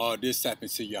 All this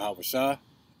happened to Yahushua,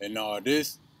 and all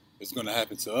this is going to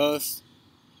happen to us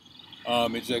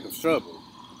in Jacob's trouble.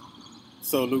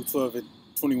 So Luke 12 and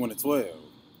 21 and 12.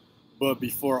 But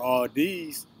before all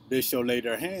these, they shall lay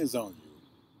their hands on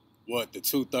you. What, the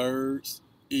 2/3,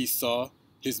 Esau,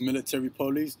 his military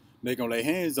police, they going to lay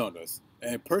hands on us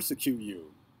and persecute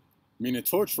you, meaning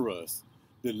torture us,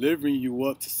 delivering you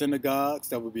up to synagogues,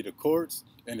 that would be the courts,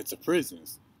 and to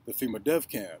prisons, the FEMA death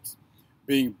camps,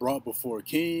 being brought before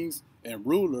kings and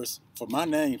rulers for my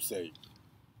name's sake.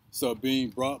 So being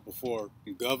brought before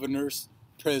governors,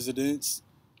 presidents,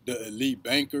 the elite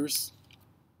bankers,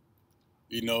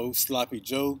 Sloppy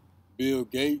Joe, Bill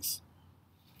Gates,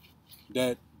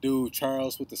 that dude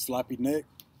Charles with the sloppy neck,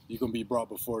 you're going to be brought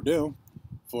before them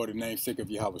for the namesake of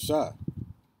Yahushua.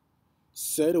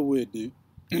 Settle it,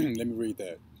 let me read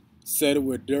that.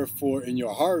 Settle it therefore in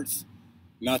your hearts,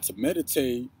 not to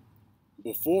meditate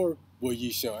before what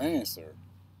ye shall answer.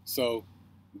 So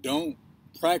don't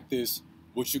practice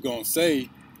what you're going to say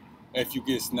if you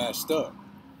get snatched up.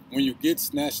 When you get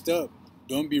snatched up,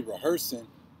 don't be rehearsing,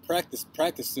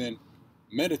 practicing,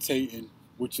 meditating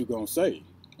what you're going to say.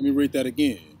 Let me read that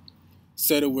again.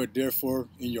 Settle it therefore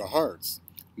in your hearts,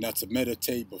 not to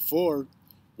meditate before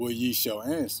what ye shall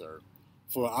answer.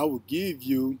 For I will give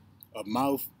you a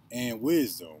mouth and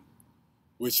wisdom,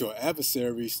 which your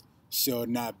adversaries shall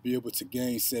not be able to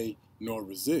gainsay nor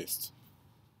resist.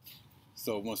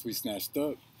 So once we snatched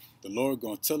up, the Lord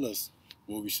going to tell us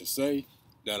what we should say,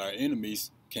 that our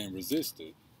enemies can't resist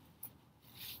it.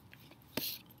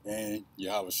 And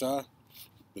Yahushua,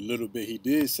 the little bit he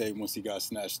did say once he got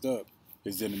snatched up,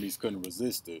 his enemies couldn't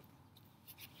resist it.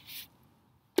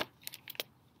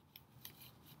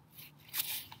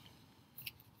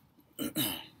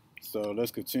 So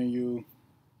let's continue.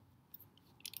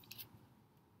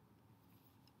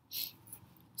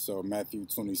 So Matthew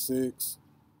 26.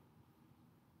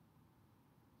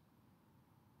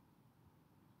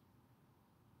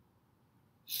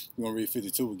 We're going to read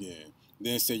 52 again.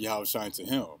 Then said Yahushua to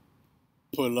him,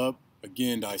 pull up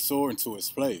again thy sword into its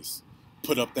place.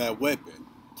 Put up that weapon.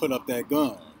 Put up that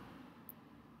gun.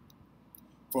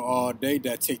 For all they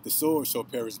that take the sword shall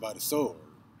perish by the sword.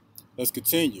 Let's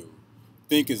continue.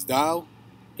 Thinkest thou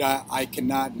that I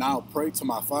cannot now pray to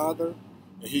my Father,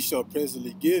 and he shall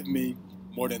presently give me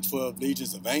more than 12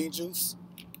 legions of angels?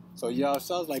 So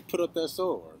Yahushua was like, put up that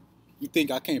sword. You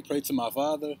think I can't pray to my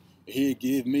Father, and he'll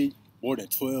give me more than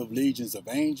 12 legions of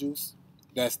angels?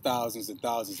 That's thousands and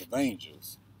thousands of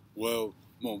angels. Well,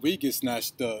 when we get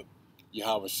snatched up,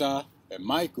 Yahushua and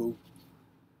Michael,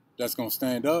 that's going to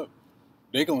stand up,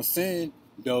 they're going to send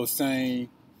those same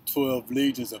 12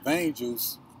 legions of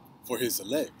angels for his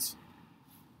elect.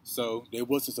 So they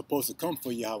wasn't supposed to come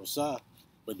for Yahushua,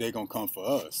 but they're going to come for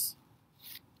us.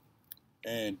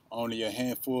 And only a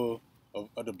handful of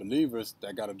the believers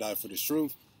that got to die for the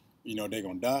truth, they're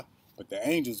going to die, but the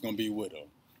angels going to be with them.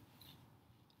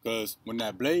 Because when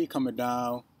that blade coming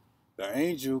down, the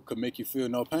angel could make you feel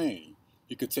no pain.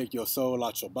 He could take your soul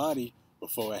out your body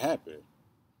before it happened.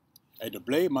 Hey, the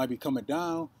blade might be coming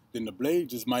down, then the blade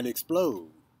just might explode.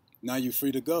 Now you're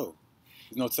free to go.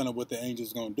 There's no telling what the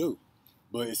angel's going to do.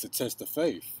 But it's a test of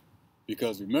faith.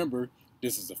 Because remember,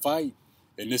 this is a fight,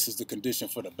 and this is the condition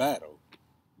for the battle.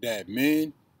 That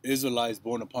men, Israelites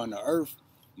born upon the earth,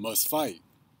 must fight.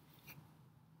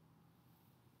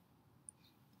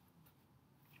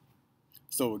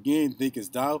 So again,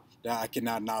 thinkest thou that I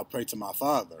cannot now pray to my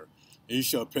Father, and he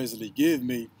shall presently give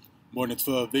me more than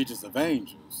 12 legions of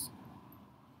angels?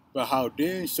 But how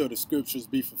then shall the scriptures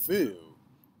be fulfilled,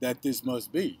 that this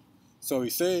must be? So he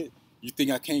said, you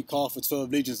think I can't call for 12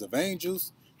 legions of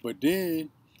angels? But then,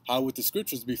 how would the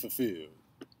scriptures be fulfilled?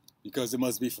 Because it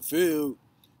must be fulfilled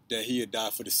that he had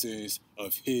died for the sins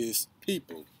of his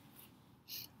people.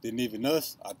 Then even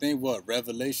us, I think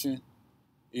Revelation,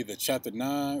 either chapter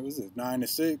 9, was it 9 and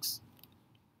 6?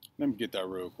 Let me get that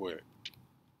real quick.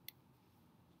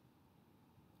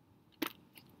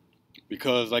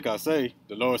 Because like I say,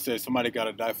 the Lord said somebody got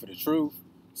to die for the truth,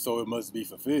 so it must be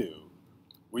fulfilled.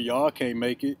 We all can't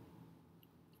make it.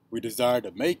 We desire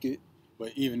to make it,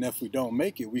 but even if we don't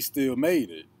make it, we still made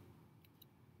it.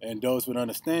 And those with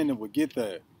understanding will get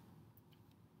that.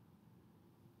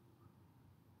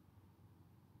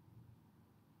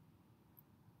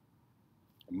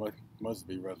 It must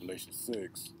be Revelation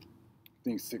 6. I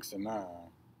think 6 and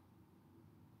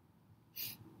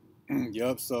 9.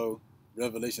 Yup, so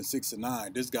Revelation 6 and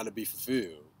 9, this got to be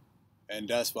fulfilled. And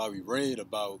that's why we read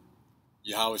about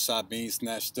Yahushua being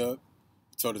snatched up.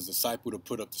 He told his disciple to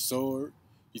put up the sword.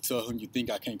 He told him, you think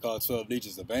I can't call 12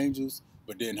 legions of angels?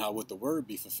 But then how would the word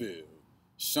be fulfilled?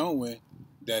 Showing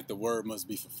that the word must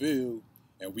be fulfilled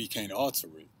and we can't alter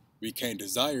it. We can't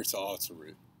desire to alter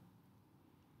it.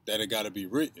 That it got to be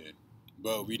written.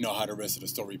 But we know how the rest of the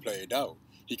story played out.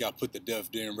 He got put to death,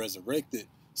 then resurrected.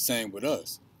 Same with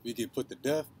us. We get put to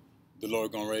death, the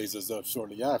Lord going to raise us up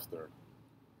shortly after.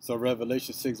 So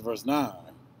Revelation 6 verse 9.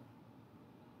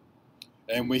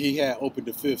 And when he had opened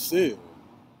the fifth seal,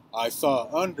 I saw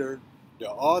under the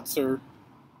altar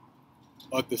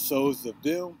of the souls of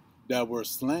them that were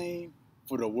slain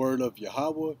for the word of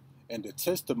Yahweh and the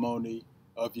testimony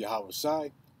of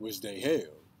Yahushua, which they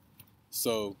held.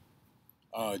 So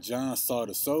John saw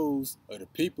the souls of the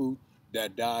people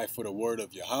that died for the word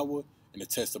of Yahweh and the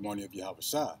testimony of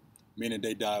Yahushua, meaning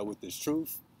they died with this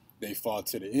truth, they fought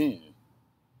to the end.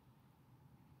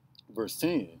 Verse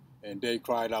 10, and they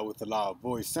cried out with a loud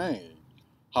voice, saying,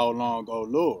 how long, O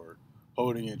Lord,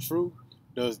 holding in truth,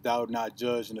 dost thou not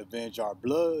judge and avenge our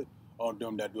blood on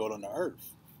them that dwell on the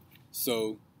earth?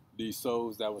 So these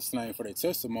souls that were slain for their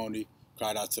testimony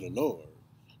cried out to the Lord,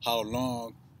 how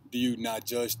long do you not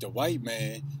judge the white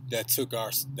man that took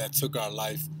our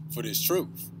life for this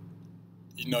truth?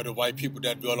 The white people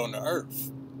that dwell on the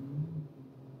earth.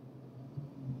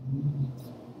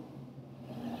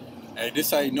 Hey,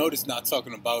 this how you know this not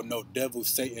talking about no devil,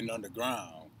 Satan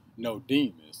underground, no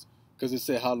demons. Because it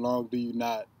said, how long do you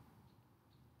not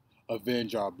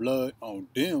avenge our blood on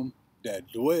them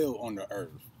that dwell on the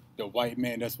earth? The white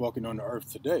man that's walking on the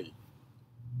earth today.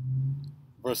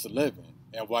 Verse 11,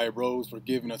 and white robes were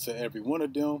given unto every one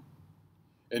of them,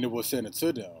 and it was said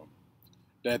unto them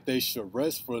that they should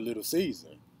rest for a little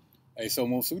season. Hey, so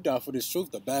once we die for this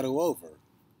truth, the battle over.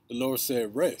 The Lord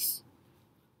said rest.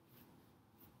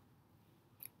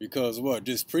 Because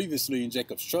just previously in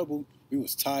Jacob's trouble, we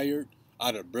was tired,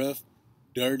 out of breath,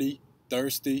 dirty,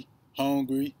 thirsty,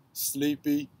 hungry,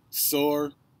 sleepy,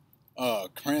 sore,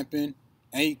 cramping,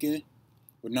 aching.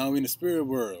 But now we in the spirit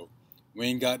world. We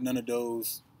ain't got none of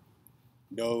those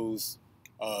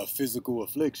physical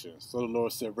afflictions. So the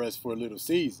Lord said rest for a little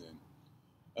season.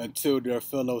 until their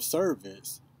fellow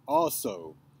servants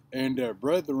also and their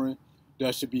brethren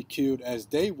that should be killed as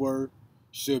they were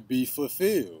should be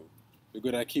fulfilled. Look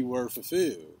at that key word,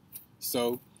 fulfilled.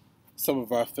 So some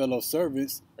of our fellow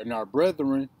servants and our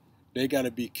brethren, they got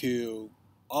to be killed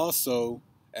also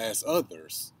as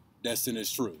others that's in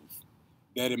this truth,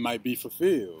 that it might be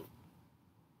fulfilled.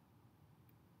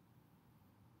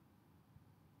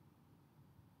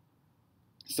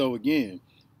 So again,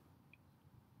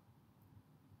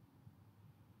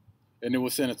 and it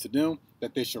was said unto them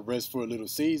that they should rest for a little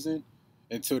season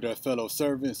until their fellow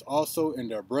servants also and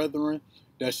their brethren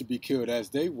that should be killed as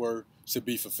they were should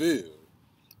be fulfilled.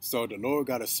 So the Lord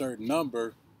got a certain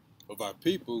number of our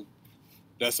people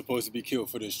that's supposed to be killed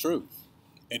for this truth.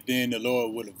 And then the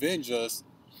Lord will avenge us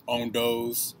on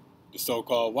those, the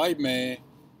so-called white man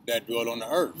that dwell on the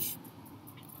earth.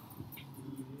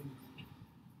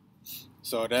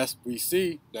 So that's, we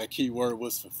see that key word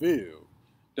was fulfilled.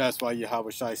 That's why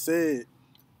Yahweh Shai said,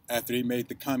 after he made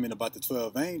the comment about the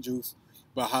 12 angels,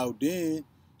 but how then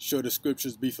should the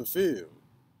scriptures be fulfilled?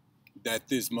 That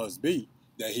this must be,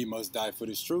 that he must die for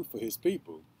this truth for his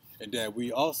people, and that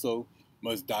we also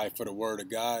must die for the word of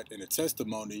God and the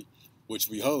testimony which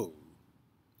we hold.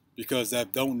 Because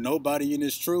if don't nobody in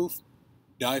this truth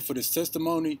die for this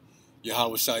testimony,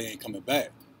 Yahweh Shai ain't coming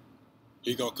back.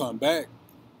 He gonna come back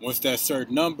once that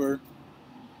certain number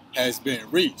has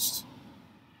been reached.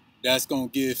 That's gonna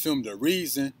give him the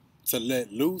reason to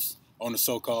let loose on the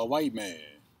so-called white man,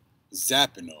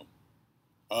 zapping them,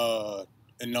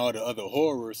 and all the other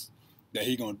horrors that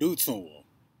he gonna do to him.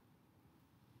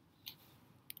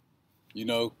 You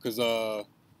know, cause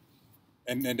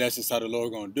and that's just how the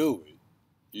Lord gonna do it.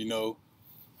 You know,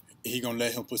 he gonna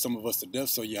let him put some of us to death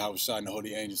so Yahweh Shai and the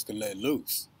holy angels can let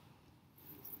loose.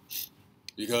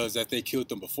 Because if they killed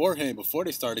them beforehand, before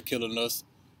they started killing us,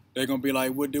 they're gonna be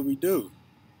like, what did we do?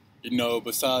 You know,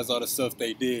 besides all the stuff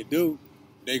they did do,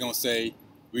 they gonna say,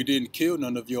 we didn't kill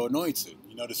none of your anointed.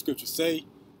 You know, the scriptures say,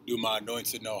 do my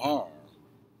anointed no harm.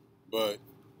 But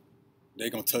they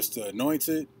gonna touch the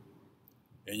anointed,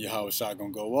 and Yahweh Shai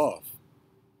gonna go off.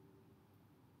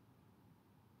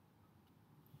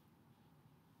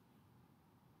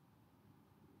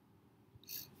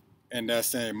 And that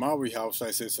same Maori Yahweh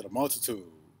Shai says to the multitude,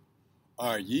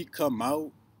 are ye come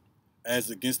out as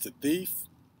against a thief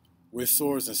with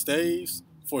swords and staves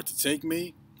for to take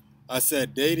me? I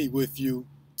sat daily with you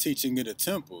teaching in the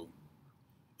temple,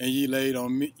 and ye laid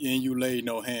on me, and you laid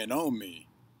no hand on me.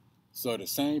 So the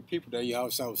same people that Yahweh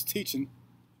Shai was teaching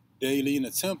daily in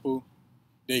the temple,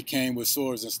 they came with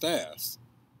swords and staffs,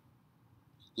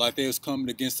 like they was coming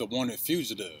against a wanted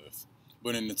fugitive.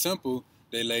 But in the temple,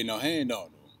 they laid no hand on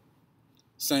them.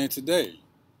 Same today,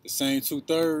 the same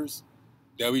 2/3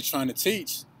 that we trying to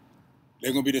teach,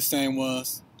 they're gonna be the same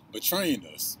ones betraying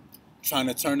us, trying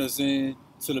to turn us in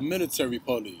to the military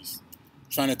police,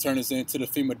 trying to turn us into the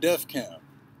FEMA death camp,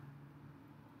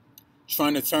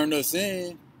 trying to turn us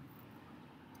in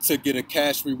to get a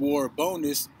cash reward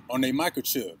bonus on their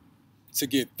microchip, to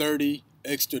get 30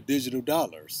 extra digital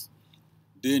dollars.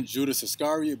 Then Judas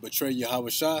Iscariot betrayed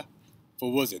Yahweh Shai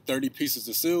for, was it 30 pieces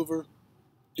of silver?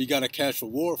 He got a cash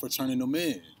reward for turning them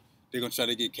in. They're going to try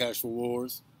to get cash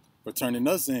rewards for turning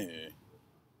us in.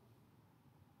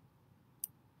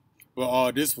 But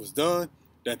all this was done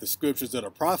that the scriptures of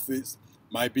the prophets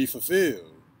might be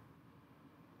fulfilled.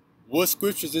 What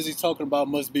scriptures is he talking about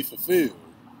must be fulfilled?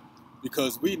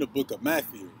 Because we in the book of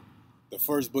Matthew, the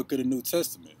first book of the New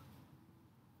Testament.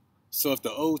 So if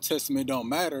the Old Testament don't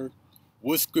matter,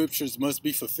 what scriptures must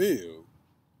be fulfilled?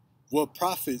 What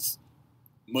prophets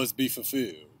must be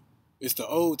fulfilled? It's the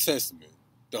Old Testament.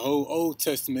 The whole Old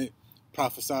Testament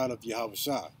prophesied of Yahweh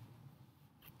Shai.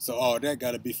 So all that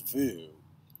got to be fulfilled.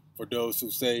 For those who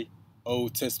say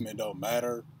Old Testament don't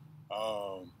matter,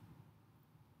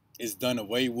 it's done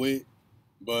away with,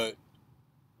 but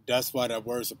that's why that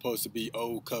word's supposed to be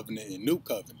Old Covenant and New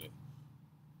Covenant.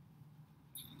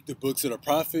 The books of the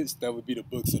prophets, that would be the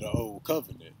books of the Old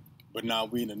Covenant. But now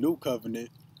we in the New Covenant,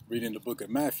 reading the book of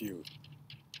Matthew.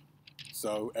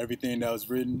 So everything that was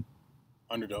written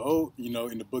under the old, you know,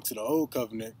 in the books of the Old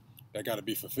Covenant, that got to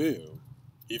be fulfilled,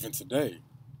 even today.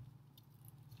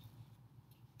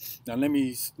 Now let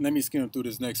me skim through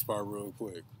this next part real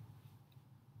quick.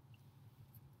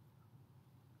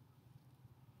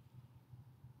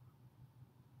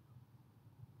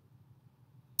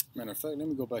 Matter of fact, let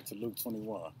me go back to Luke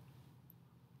 21.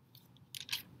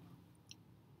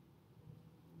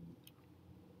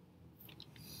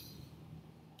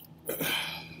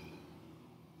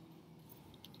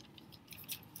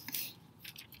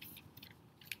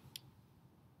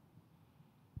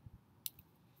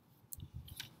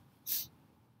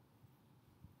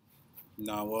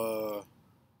 Now,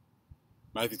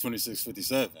 Matthew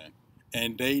 26:57.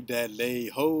 And they that lay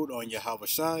hold on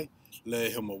Yahushua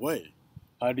led him away.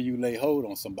 How do you lay hold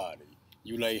on somebody?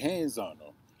 You lay hands on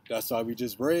them. That's why we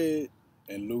just read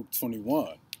in Luke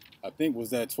 21. I think was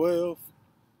that 12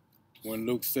 when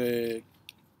Luke said,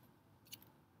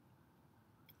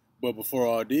 but before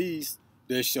all these,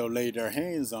 they shall lay their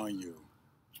hands on you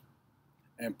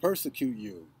and persecute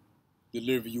you,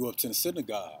 deliver you up to the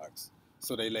synagogues.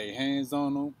 So they lay hands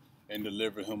on him and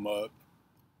deliver him up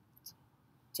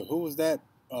to who was that?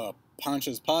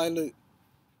 Pontius Pilate,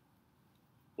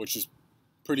 which is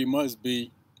pretty much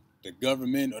be the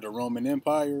government of the Roman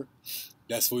Empire.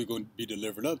 That's who we're going to be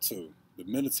delivered up to, the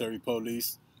military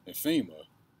police and FEMA.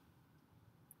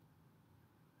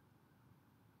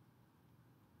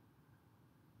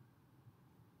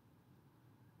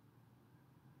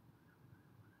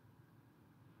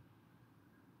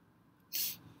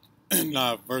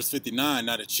 Now, verse 59,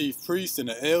 now the chief priests and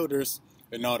the elders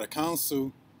and all the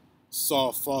council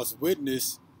saw false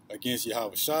witness against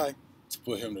Yahushua to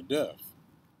put him to death.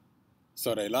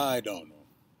 So they lied on him.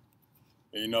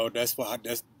 And, you know, that's what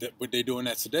they're doing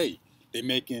that today. They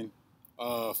making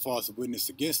false witness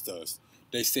against us.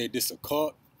 They say this a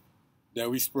cult, that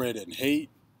we spread in hate,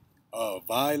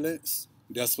 violence.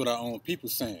 That's what our own people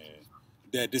saying.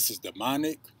 That this is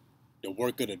demonic, the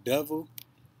work of the devil.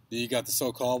 Then you got the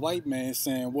so-called white man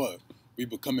saying what? We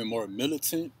becoming more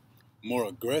militant, more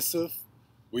aggressive.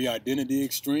 We identity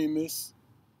extremists.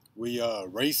 We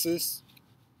racist.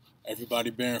 Everybody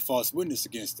bearing false witness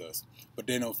against us. But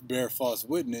they don't bear false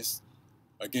witness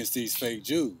against these fake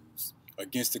Jews,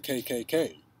 against the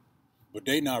KKK. But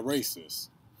they not racist.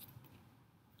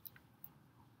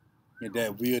 And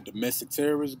that we a domestic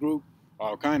terrorist group,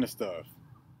 all kind of stuff.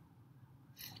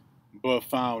 But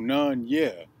found none,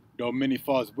 yeah. Though many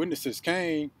false witnesses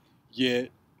came, yet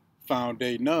found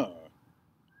they none.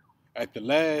 At the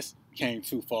last came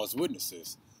 2 false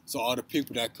witnesses. So all the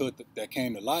people that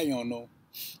came to lie on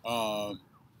them,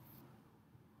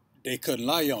 they couldn't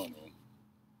lie on him.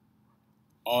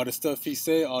 All the stuff he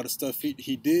said, all the stuff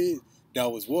he did,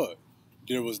 that was what?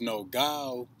 There was no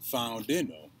guile found in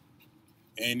him.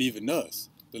 And even us.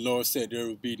 The Lord said there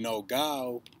would be no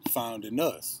guile found in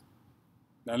us.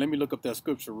 Now let me look up that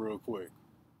scripture real quick.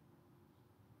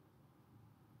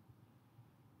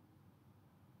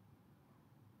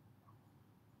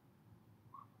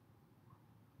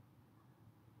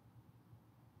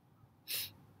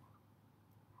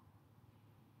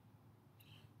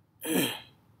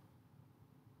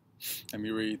 Let me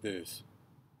read this.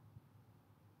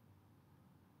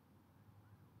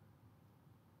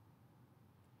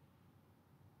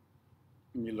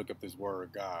 Let me look up this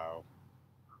word guile.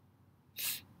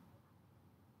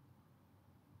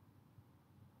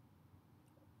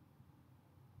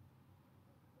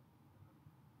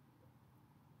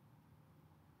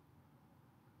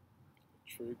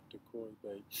 Trick, decoy,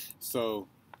 bait. So,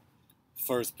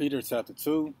 1 Peter chapter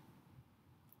 2,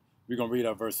 we're going to read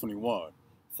out verse 21.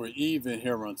 For even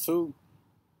hereunto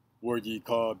were ye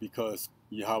called, because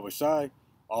Yahushua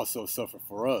also suffered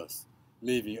for us,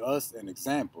 leaving us an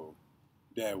example,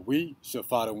 that we should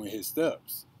follow in his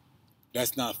steps.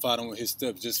 That's not following his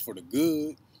steps just for the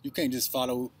good. You can't just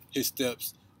follow his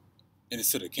steps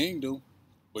into the kingdom,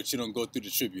 but you don't go through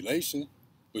the tribulation,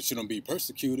 but you don't be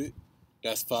persecuted.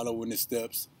 That's following his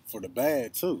steps for the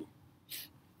bad too.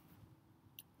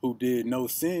 Who did no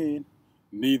sin,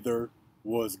 neither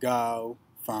was guile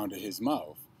found in his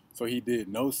mouth. So he did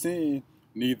no sin,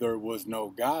 neither was no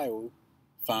guile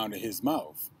found in his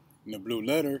mouth. In the blue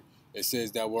letter, it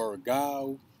says that word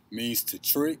guile means to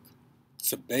trick,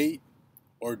 to bait,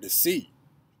 or deceit.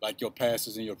 Like your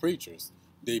pastors and your preachers.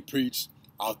 They preach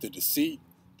out the deceit,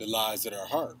 the lies of their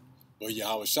heart. But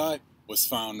Yahushua was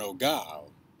found no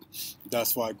guile.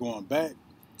 That's why going back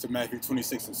to Matthew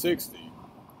 26:60.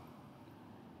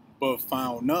 But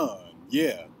found none.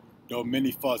 Yeah, though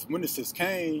many false witnesses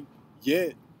came,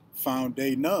 yet found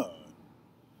they none.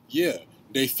 Yeah,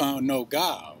 they found no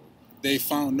guile. They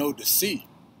found no deceit.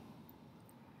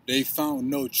 They found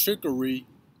no trickery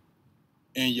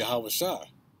in Yahushua.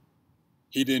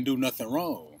 He didn't do nothing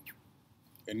wrong.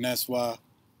 And that's why,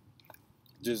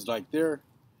 just like there,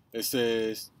 it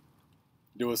says,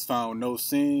 there was found no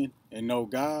sin and no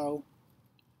guile.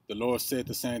 The Lord said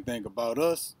the same thing about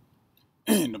us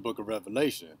in the book of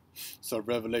Revelation. So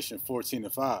Revelation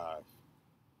 14:5.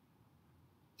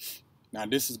 Now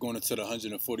this is going into the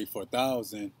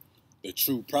 144,000, the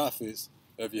true prophets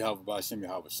of Yahweh B'Shem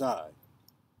Yahushua.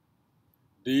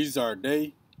 These are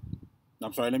they.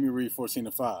 I'm sorry, let me read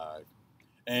 14:5.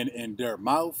 And in their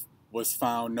mouth was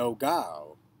found no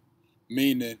guile,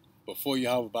 meaning before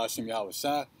Yahweh Bashim Yahweh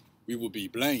Shai, we will be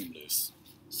blameless.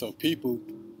 So people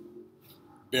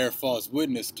bear false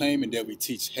witness claiming that we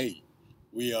teach hate.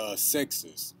 We are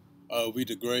sexist. We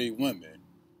degrade women.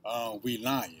 We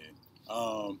lying.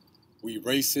 We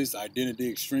racist, identity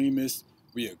extremists.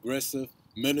 We aggressive,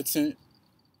 militant.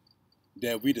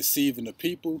 That we deceiving the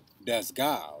people. That's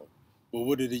God. But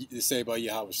what did he say about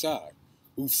Yahweh Shai?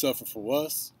 Who suffered for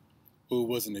us? Who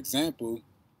was an example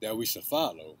that we should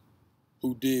follow?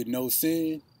 Who did no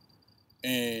sin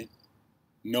and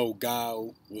no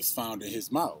guile was found in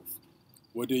his mouth?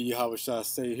 What did Yahweh Shai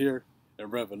say here in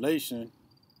Revelation?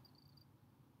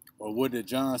 Or what did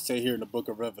John say here in the book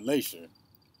of Revelation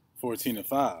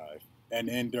 14:5? And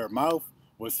in their mouth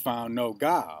was found no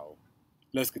guile.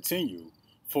 Let's continue.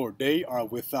 For they are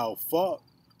without fault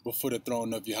before the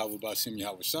throne of Yahweh Bashim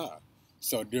Yahweh Shai.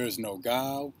 So there is no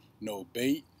guile, no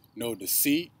bait, no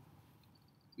deceit,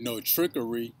 no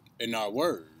trickery in our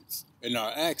words, in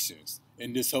our actions,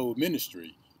 in this whole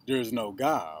ministry. There is no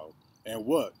guile. And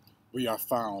what? We are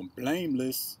found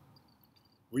blameless.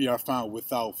 We are found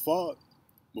without fault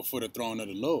before the throne of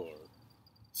the Lord.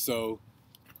 So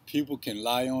people can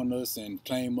lie on us and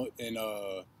claim and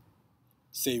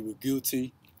say we're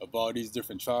guilty of all these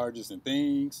different charges and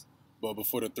things, but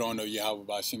before the throne of Yahweh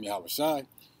Bashim Yahweh Shai,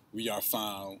 we are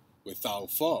found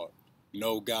without fault.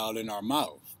 No guile in our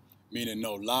mouth, meaning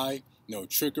no lie, no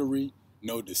trickery,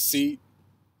 no deceit,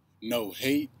 no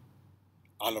hate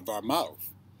out of our mouth,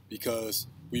 because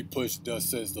we push thus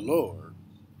says the Lord.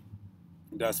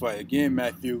 That's why, again,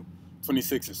 Matthew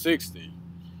 26:60.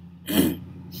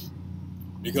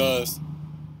 Because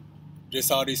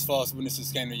just all these false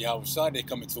witnesses came to Yahweh Shai, they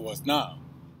coming to us now.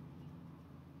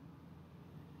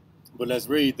 But let's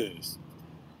read this.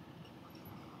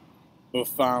 But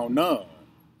found none.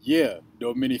 Yeah,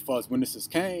 though many false witnesses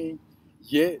came,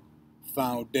 yet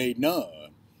found they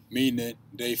none. Meaning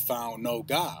they found no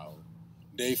guile.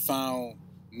 They found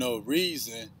no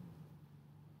reason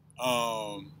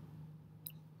to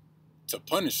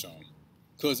punish them.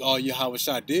 Because all Yahweh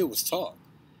Shai did was talk.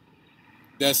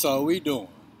 That's all we doing.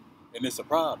 And it's a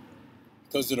problem.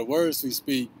 Because of the words we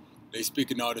speak, they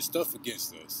speaking all this stuff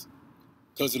against us.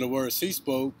 Because of the words he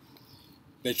spoke,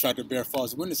 they tried to bear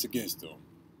false witness against him.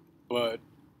 But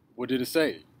what did it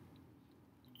say?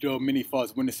 Though many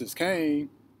false witnesses came,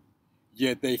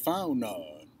 yet they found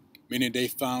none. Meaning they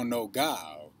found no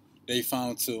guile. They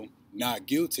found to not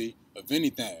guilty of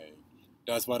anything.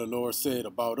 That's why the Lord said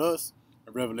about us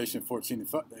in Revelation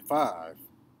 14:5.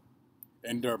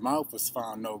 In their mouth was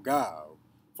found no guile,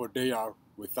 for they are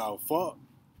without fault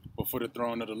before the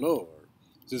throne of the Lord.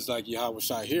 Just like Yahweh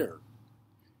Shai here.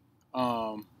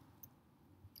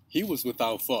 He was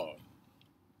without fault.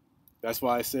 That's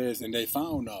why it says, and they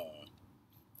found none.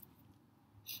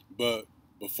 But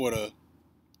before the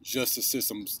justice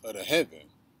systems of the heaven,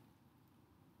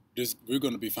 we're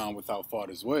going to be found without fault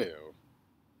as well.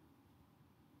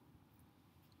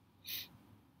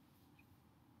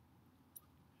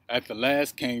 At the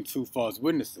last came two false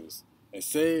witnesses, and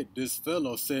said, this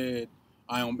fellow said,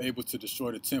 I am able to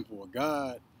destroy the temple of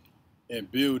God and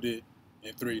build it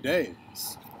in 3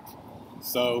 days.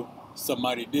 So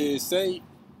somebody did say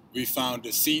we found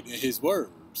deceit in his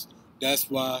words. That's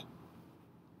why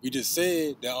we just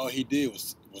said that all he did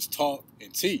was talk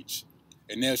and teach.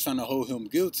 And they're trying to hold him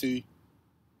guilty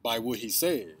by what he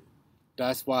said.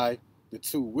 That's why the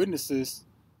two witnesses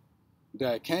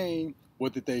that came,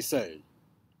 what did they say?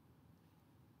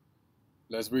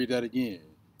 Let's read that again.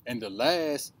 And the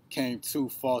last came two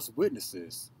false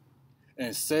witnesses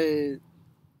and said,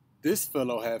 this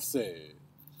fellow have said,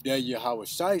 that Yahweh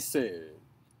Shai said,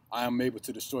 I am able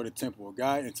to destroy the temple of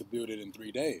God and to build it in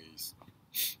 3 days.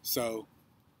 So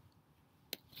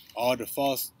all the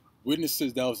false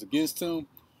witnesses that was against him,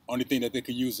 only thing that they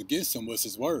could use against him was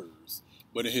his words.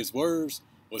 But in his words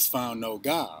was found no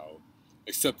guile,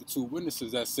 except the two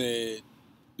witnesses that said,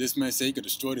 this man said he could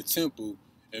destroy the temple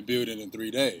and build it in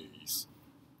 3 days.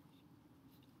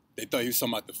 They thought he was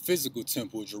talking about the physical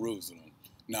temple of Jerusalem,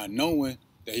 not knowing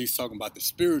that he was talking about the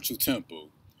spiritual temple,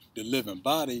 the living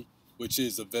body, which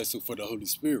is a vessel for the Holy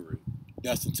Spirit.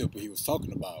 That's the temple he was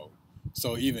talking about.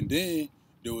 So even then,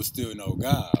 there was still no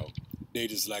guile. They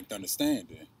just lacked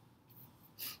understanding.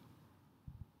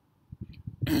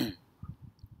 And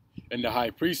the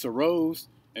high priest arose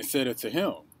and said unto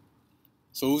him.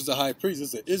 So who's the high priest?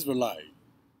 It's an Israelite.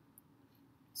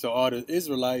 So all the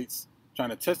Israelites trying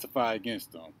to testify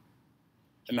against them.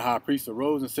 And the high priest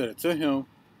arose and said unto him,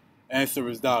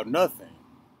 answerest thou nothing?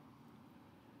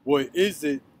 What is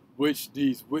it which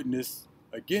these witness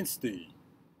against thee?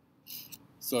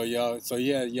 So y'all say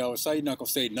you're not gonna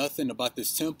say nothing about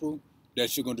this temple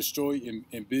that you're going to destroy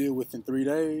and build within 3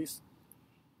 days?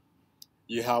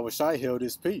 Yahushua held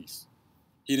his peace.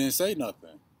 He didn't say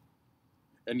nothing.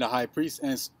 And the high priest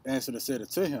answered and said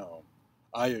unto him,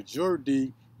 I adjure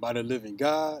thee by the living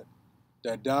God,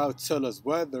 that thou tell us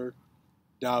whether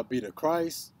thou be the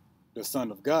Christ, the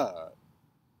Son of God.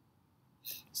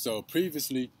 So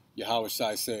previously,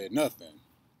 Yahushua said nothing.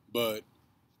 But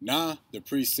now the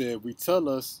priest said, we tell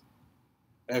us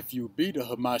if you be the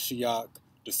Hamashiach,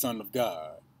 the Son of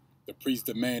God. The priest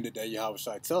demanded that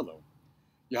Yahushua tell him.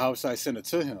 Yahushua said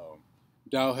unto him,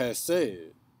 thou hast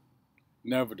said,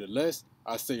 nevertheless,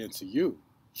 I say unto you.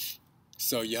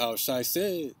 So Yahushua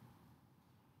said,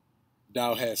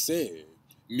 thou hast said,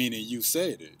 meaning you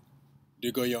said it.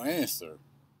 There go your answer.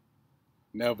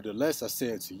 Nevertheless, I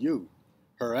say unto you,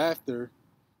 hereafter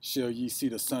shall ye see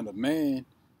the Son of Man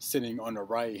sitting on the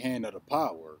right hand of the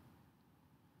power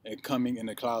and coming in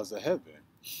the clouds of heaven.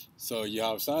 So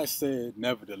Yahushua said,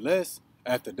 nevertheless,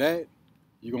 after that,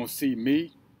 you're going to see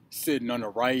me sitting on the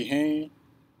right hand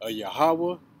of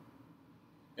Yahweh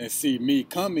and see me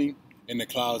coming in the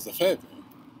clouds of heaven.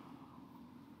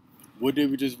 What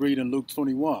did we just read in Luke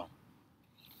 21?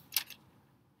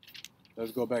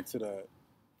 Let's go back to that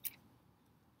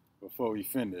before we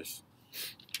finish.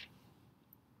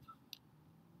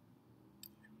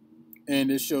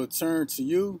 And it shall turn to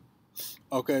you.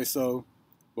 Okay, so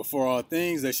before all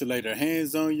things, they shall lay their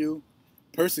hands on you,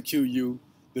 persecute you,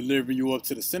 deliver you up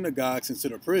to the synagogues and to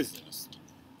the prisons,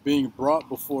 being brought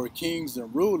before kings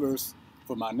and rulers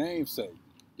for my name's sake.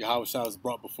 Yahushua was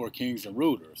brought before kings and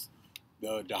rulers.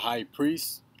 The high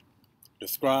priests, the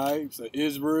scribes of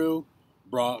Israel,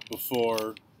 brought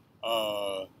before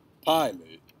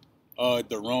Pilate,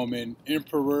 the Roman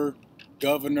emperor,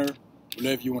 governor,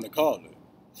 whatever you want to call it.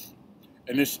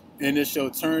 And it shall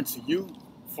turn to you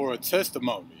for a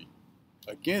testimony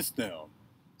against them.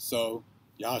 So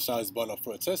Yahushua is brought up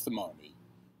for a testimony.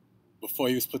 Before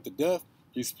he was put to death,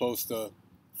 he's supposed to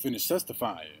finish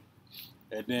testifying.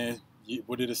 And then,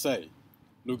 what did it say?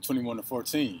 Luke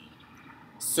 21:14.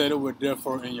 Settle it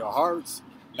therefore in your hearts,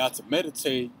 not to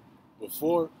meditate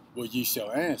before what ye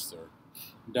shall answer.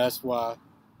 That's why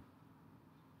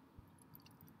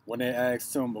when they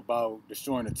asked him about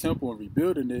destroying the temple and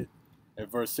rebuilding it, in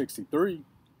verse 63,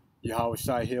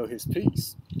 Yahushua held his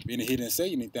peace, meaning he didn't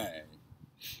say anything.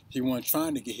 He wasn't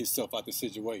trying to get himself out the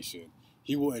situation.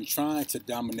 He wasn't trying to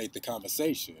dominate the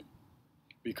conversation.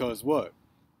 Because what?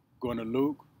 Going to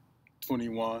Luke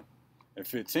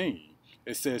 21:15.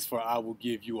 It says, for I will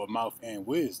give you a mouth and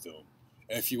wisdom.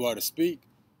 And if you are to speak,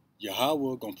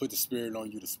 Yahweh going to put the spirit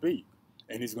on you to speak.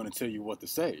 And he's going to tell you what to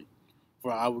say.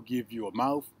 For I will give you a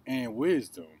mouth and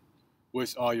wisdom,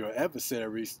 which all your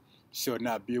adversaries shall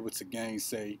not be able to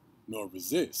gainsay nor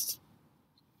resist.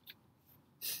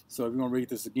 So we're going to read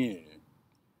this again.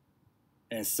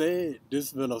 And said,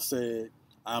 this fellow said,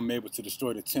 I am able to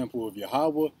destroy the temple of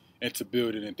Yahweh and to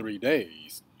build it in 3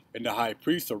 days. And the high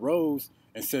priest arose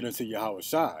and said unto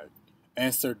Yahushua,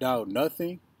 answer thou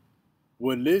nothing?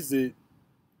 What is it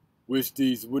which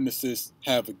these witnesses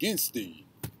have against thee?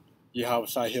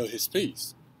 Yahushua held his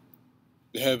peace.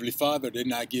 The Heavenly Father did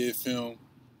not give him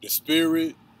the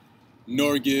spirit,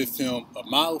 nor give him a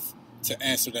mouth to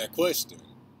answer that question.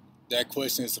 That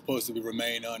question is supposed to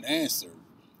remain unanswered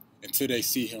until they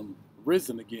see him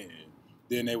risen again.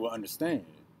 Then they will understand.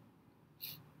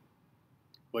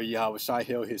 But Yahushua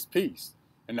held his peace.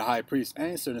 And the high priest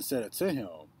answered and said unto him,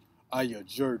 I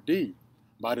adjure thee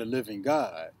by the living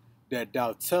God, that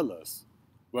thou tell us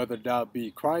whether thou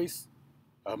be Christ,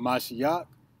 Hamashiach,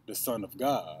 the Son of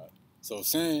God. So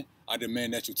saying, I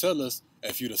demand that you tell us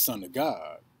if you're the Son of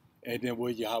God. And then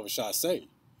what Yahushua say?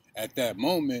 At that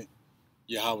moment,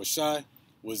 Yahushua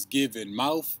was given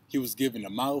mouth. He was given a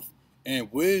mouth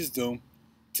and wisdom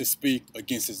to speak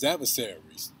against his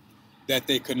adversaries, that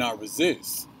they could not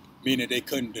resist, meaning they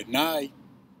couldn't deny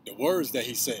the words that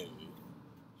he said.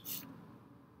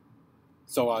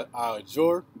 So I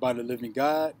adjure by the living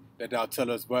God that thou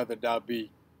tell us whether thou be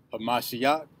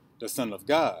Hamashiach, the Son of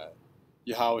God.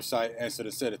 Yahushua answered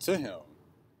and said unto him,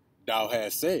 thou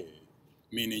hast said,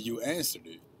 meaning you answered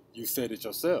it. You said it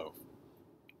yourself.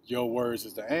 Your words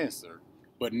is the answer.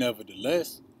 But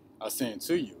nevertheless, I say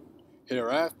unto you,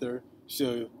 hereafter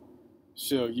shall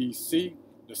ye see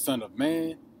the Son of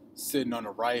Man sitting on the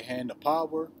right hand of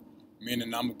power,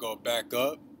 meaning I'm going to go back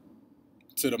up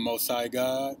to the Most High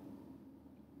God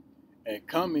and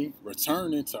coming,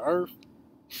 returning to earth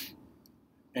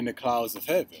in the clouds of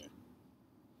heaven.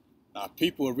 Now,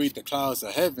 people will read the clouds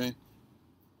of heaven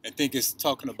and think it's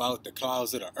talking about the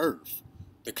clouds of the earth.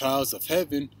 The clouds of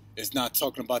heaven is not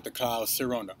talking about the clouds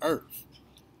here on the earth.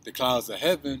 The clouds of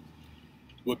heaven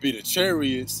would be the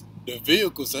chariots, the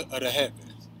vehicles of the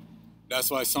heavens. That's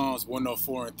why Psalms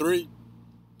 104 and 3,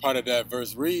 part of that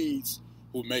verse reads,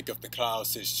 who maketh the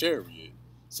clouds his chariot.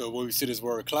 So when we see this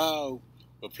word cloud,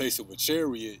 replace it with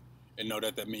chariot and know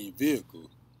that means vehicle,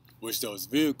 which those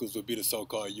vehicles would be the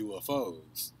so-called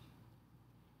UFOs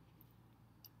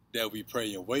that we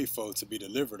pray and wait for to be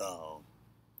delivered on.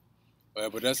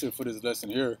 But that's it for this lesson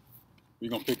here. We're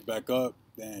going to pick it back up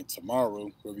then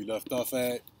tomorrow where we left off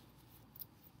at.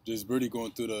 Just really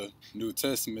going through the New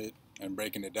Testament and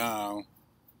breaking it down,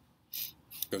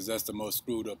 because that's the most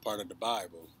screwed up part of the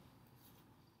Bible.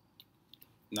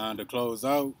 Now to close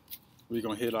out, we're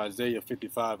going to hit Isaiah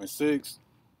 55 and 6.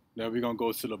 Then we're going to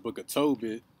go to the book of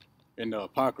Tobit in the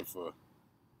Apocrypha.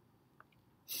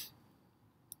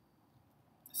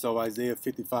 So Isaiah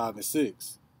 55 and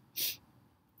 6.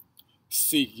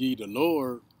 Seek ye the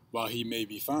Lord while he may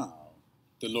be found.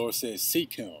 The Lord says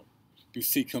seek him. You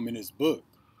seek him in his book.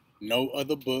 No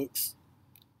other books.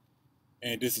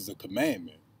 And this is a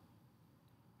commandment.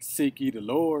 Seek ye the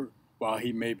Lord while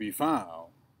he may be found.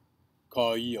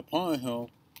 Call ye upon him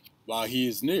while he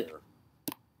is near.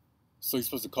 So you're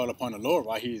supposed to call upon the Lord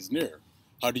while he is near.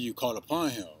 How do you call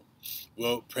upon him?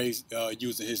 Well, praise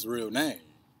using his real name.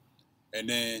 And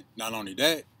then not only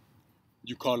that,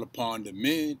 you call upon the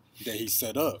men that he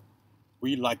set up.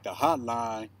 We like the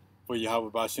hotline for Yahweh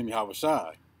B'Shem Yahweh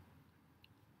Shai.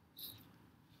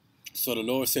 So the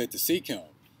Lord said to seek him.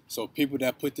 So people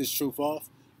that put this truth off,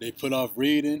 they put off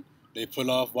reading, they put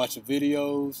off watching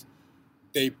videos,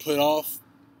 they put off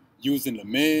using the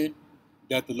men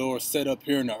that the Lord set up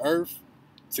here in the earth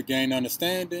to gain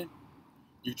understanding.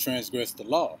 You transgressed the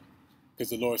law,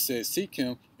 because the Lord said seek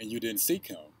him and you didn't seek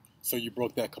him. So you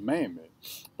broke that commandment.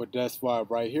 But that's why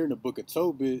right here in the book of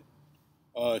Tobit,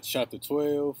 chapter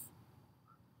 12.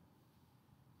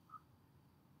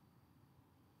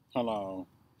 Hold on.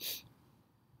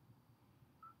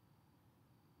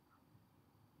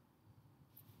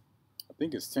 I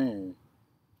think it's 10.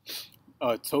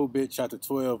 Tobit chapter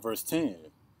 12, verse 10.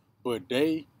 But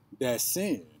they that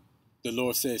sin, the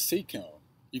Lord says seek him.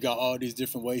 You got all these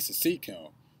different ways to seek him.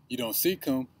 You don't seek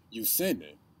him, you sin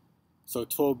it. So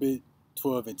Tobit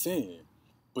 12 and 10.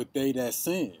 But they that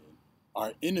sin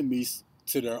are enemies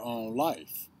to their own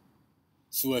life.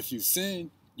 So if you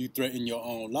sin, you threaten your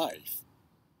own life.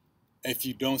 If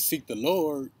you don't seek the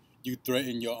Lord, you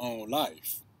threaten your own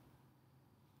life.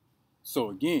 So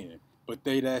again, but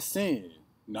they that sin,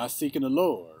 not seeking the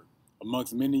Lord,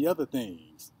 amongst many other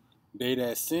things, they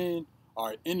that sin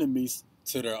are enemies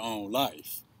to their own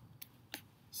life.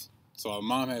 So our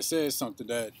mom had said something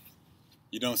that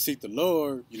you don't seek the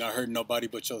Lord, you're not hurting nobody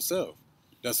but yourself.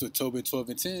 That's what Tobit 12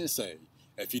 and 10 say.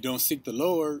 If you don't seek the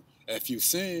Lord, if you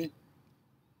sin,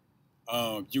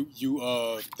 dang,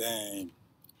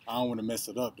 I don't want to mess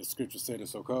it up. The scripture said it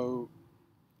so cold.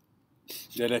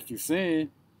 That if you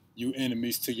sin, you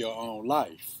enemies to your own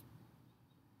life.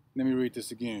 Let me read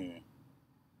this again.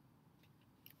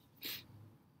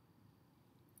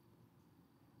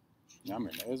 I'm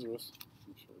in Ezra's.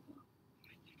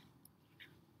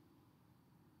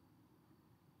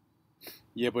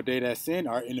 Yeah, but they that sin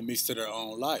are enemies to their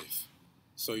own life.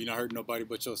 So you're not hurting nobody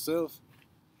but yourself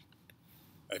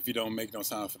if you don't make no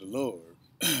time for the Lord.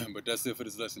 But that's it for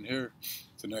this lesson here.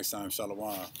 Till next time,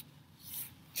 Shalom.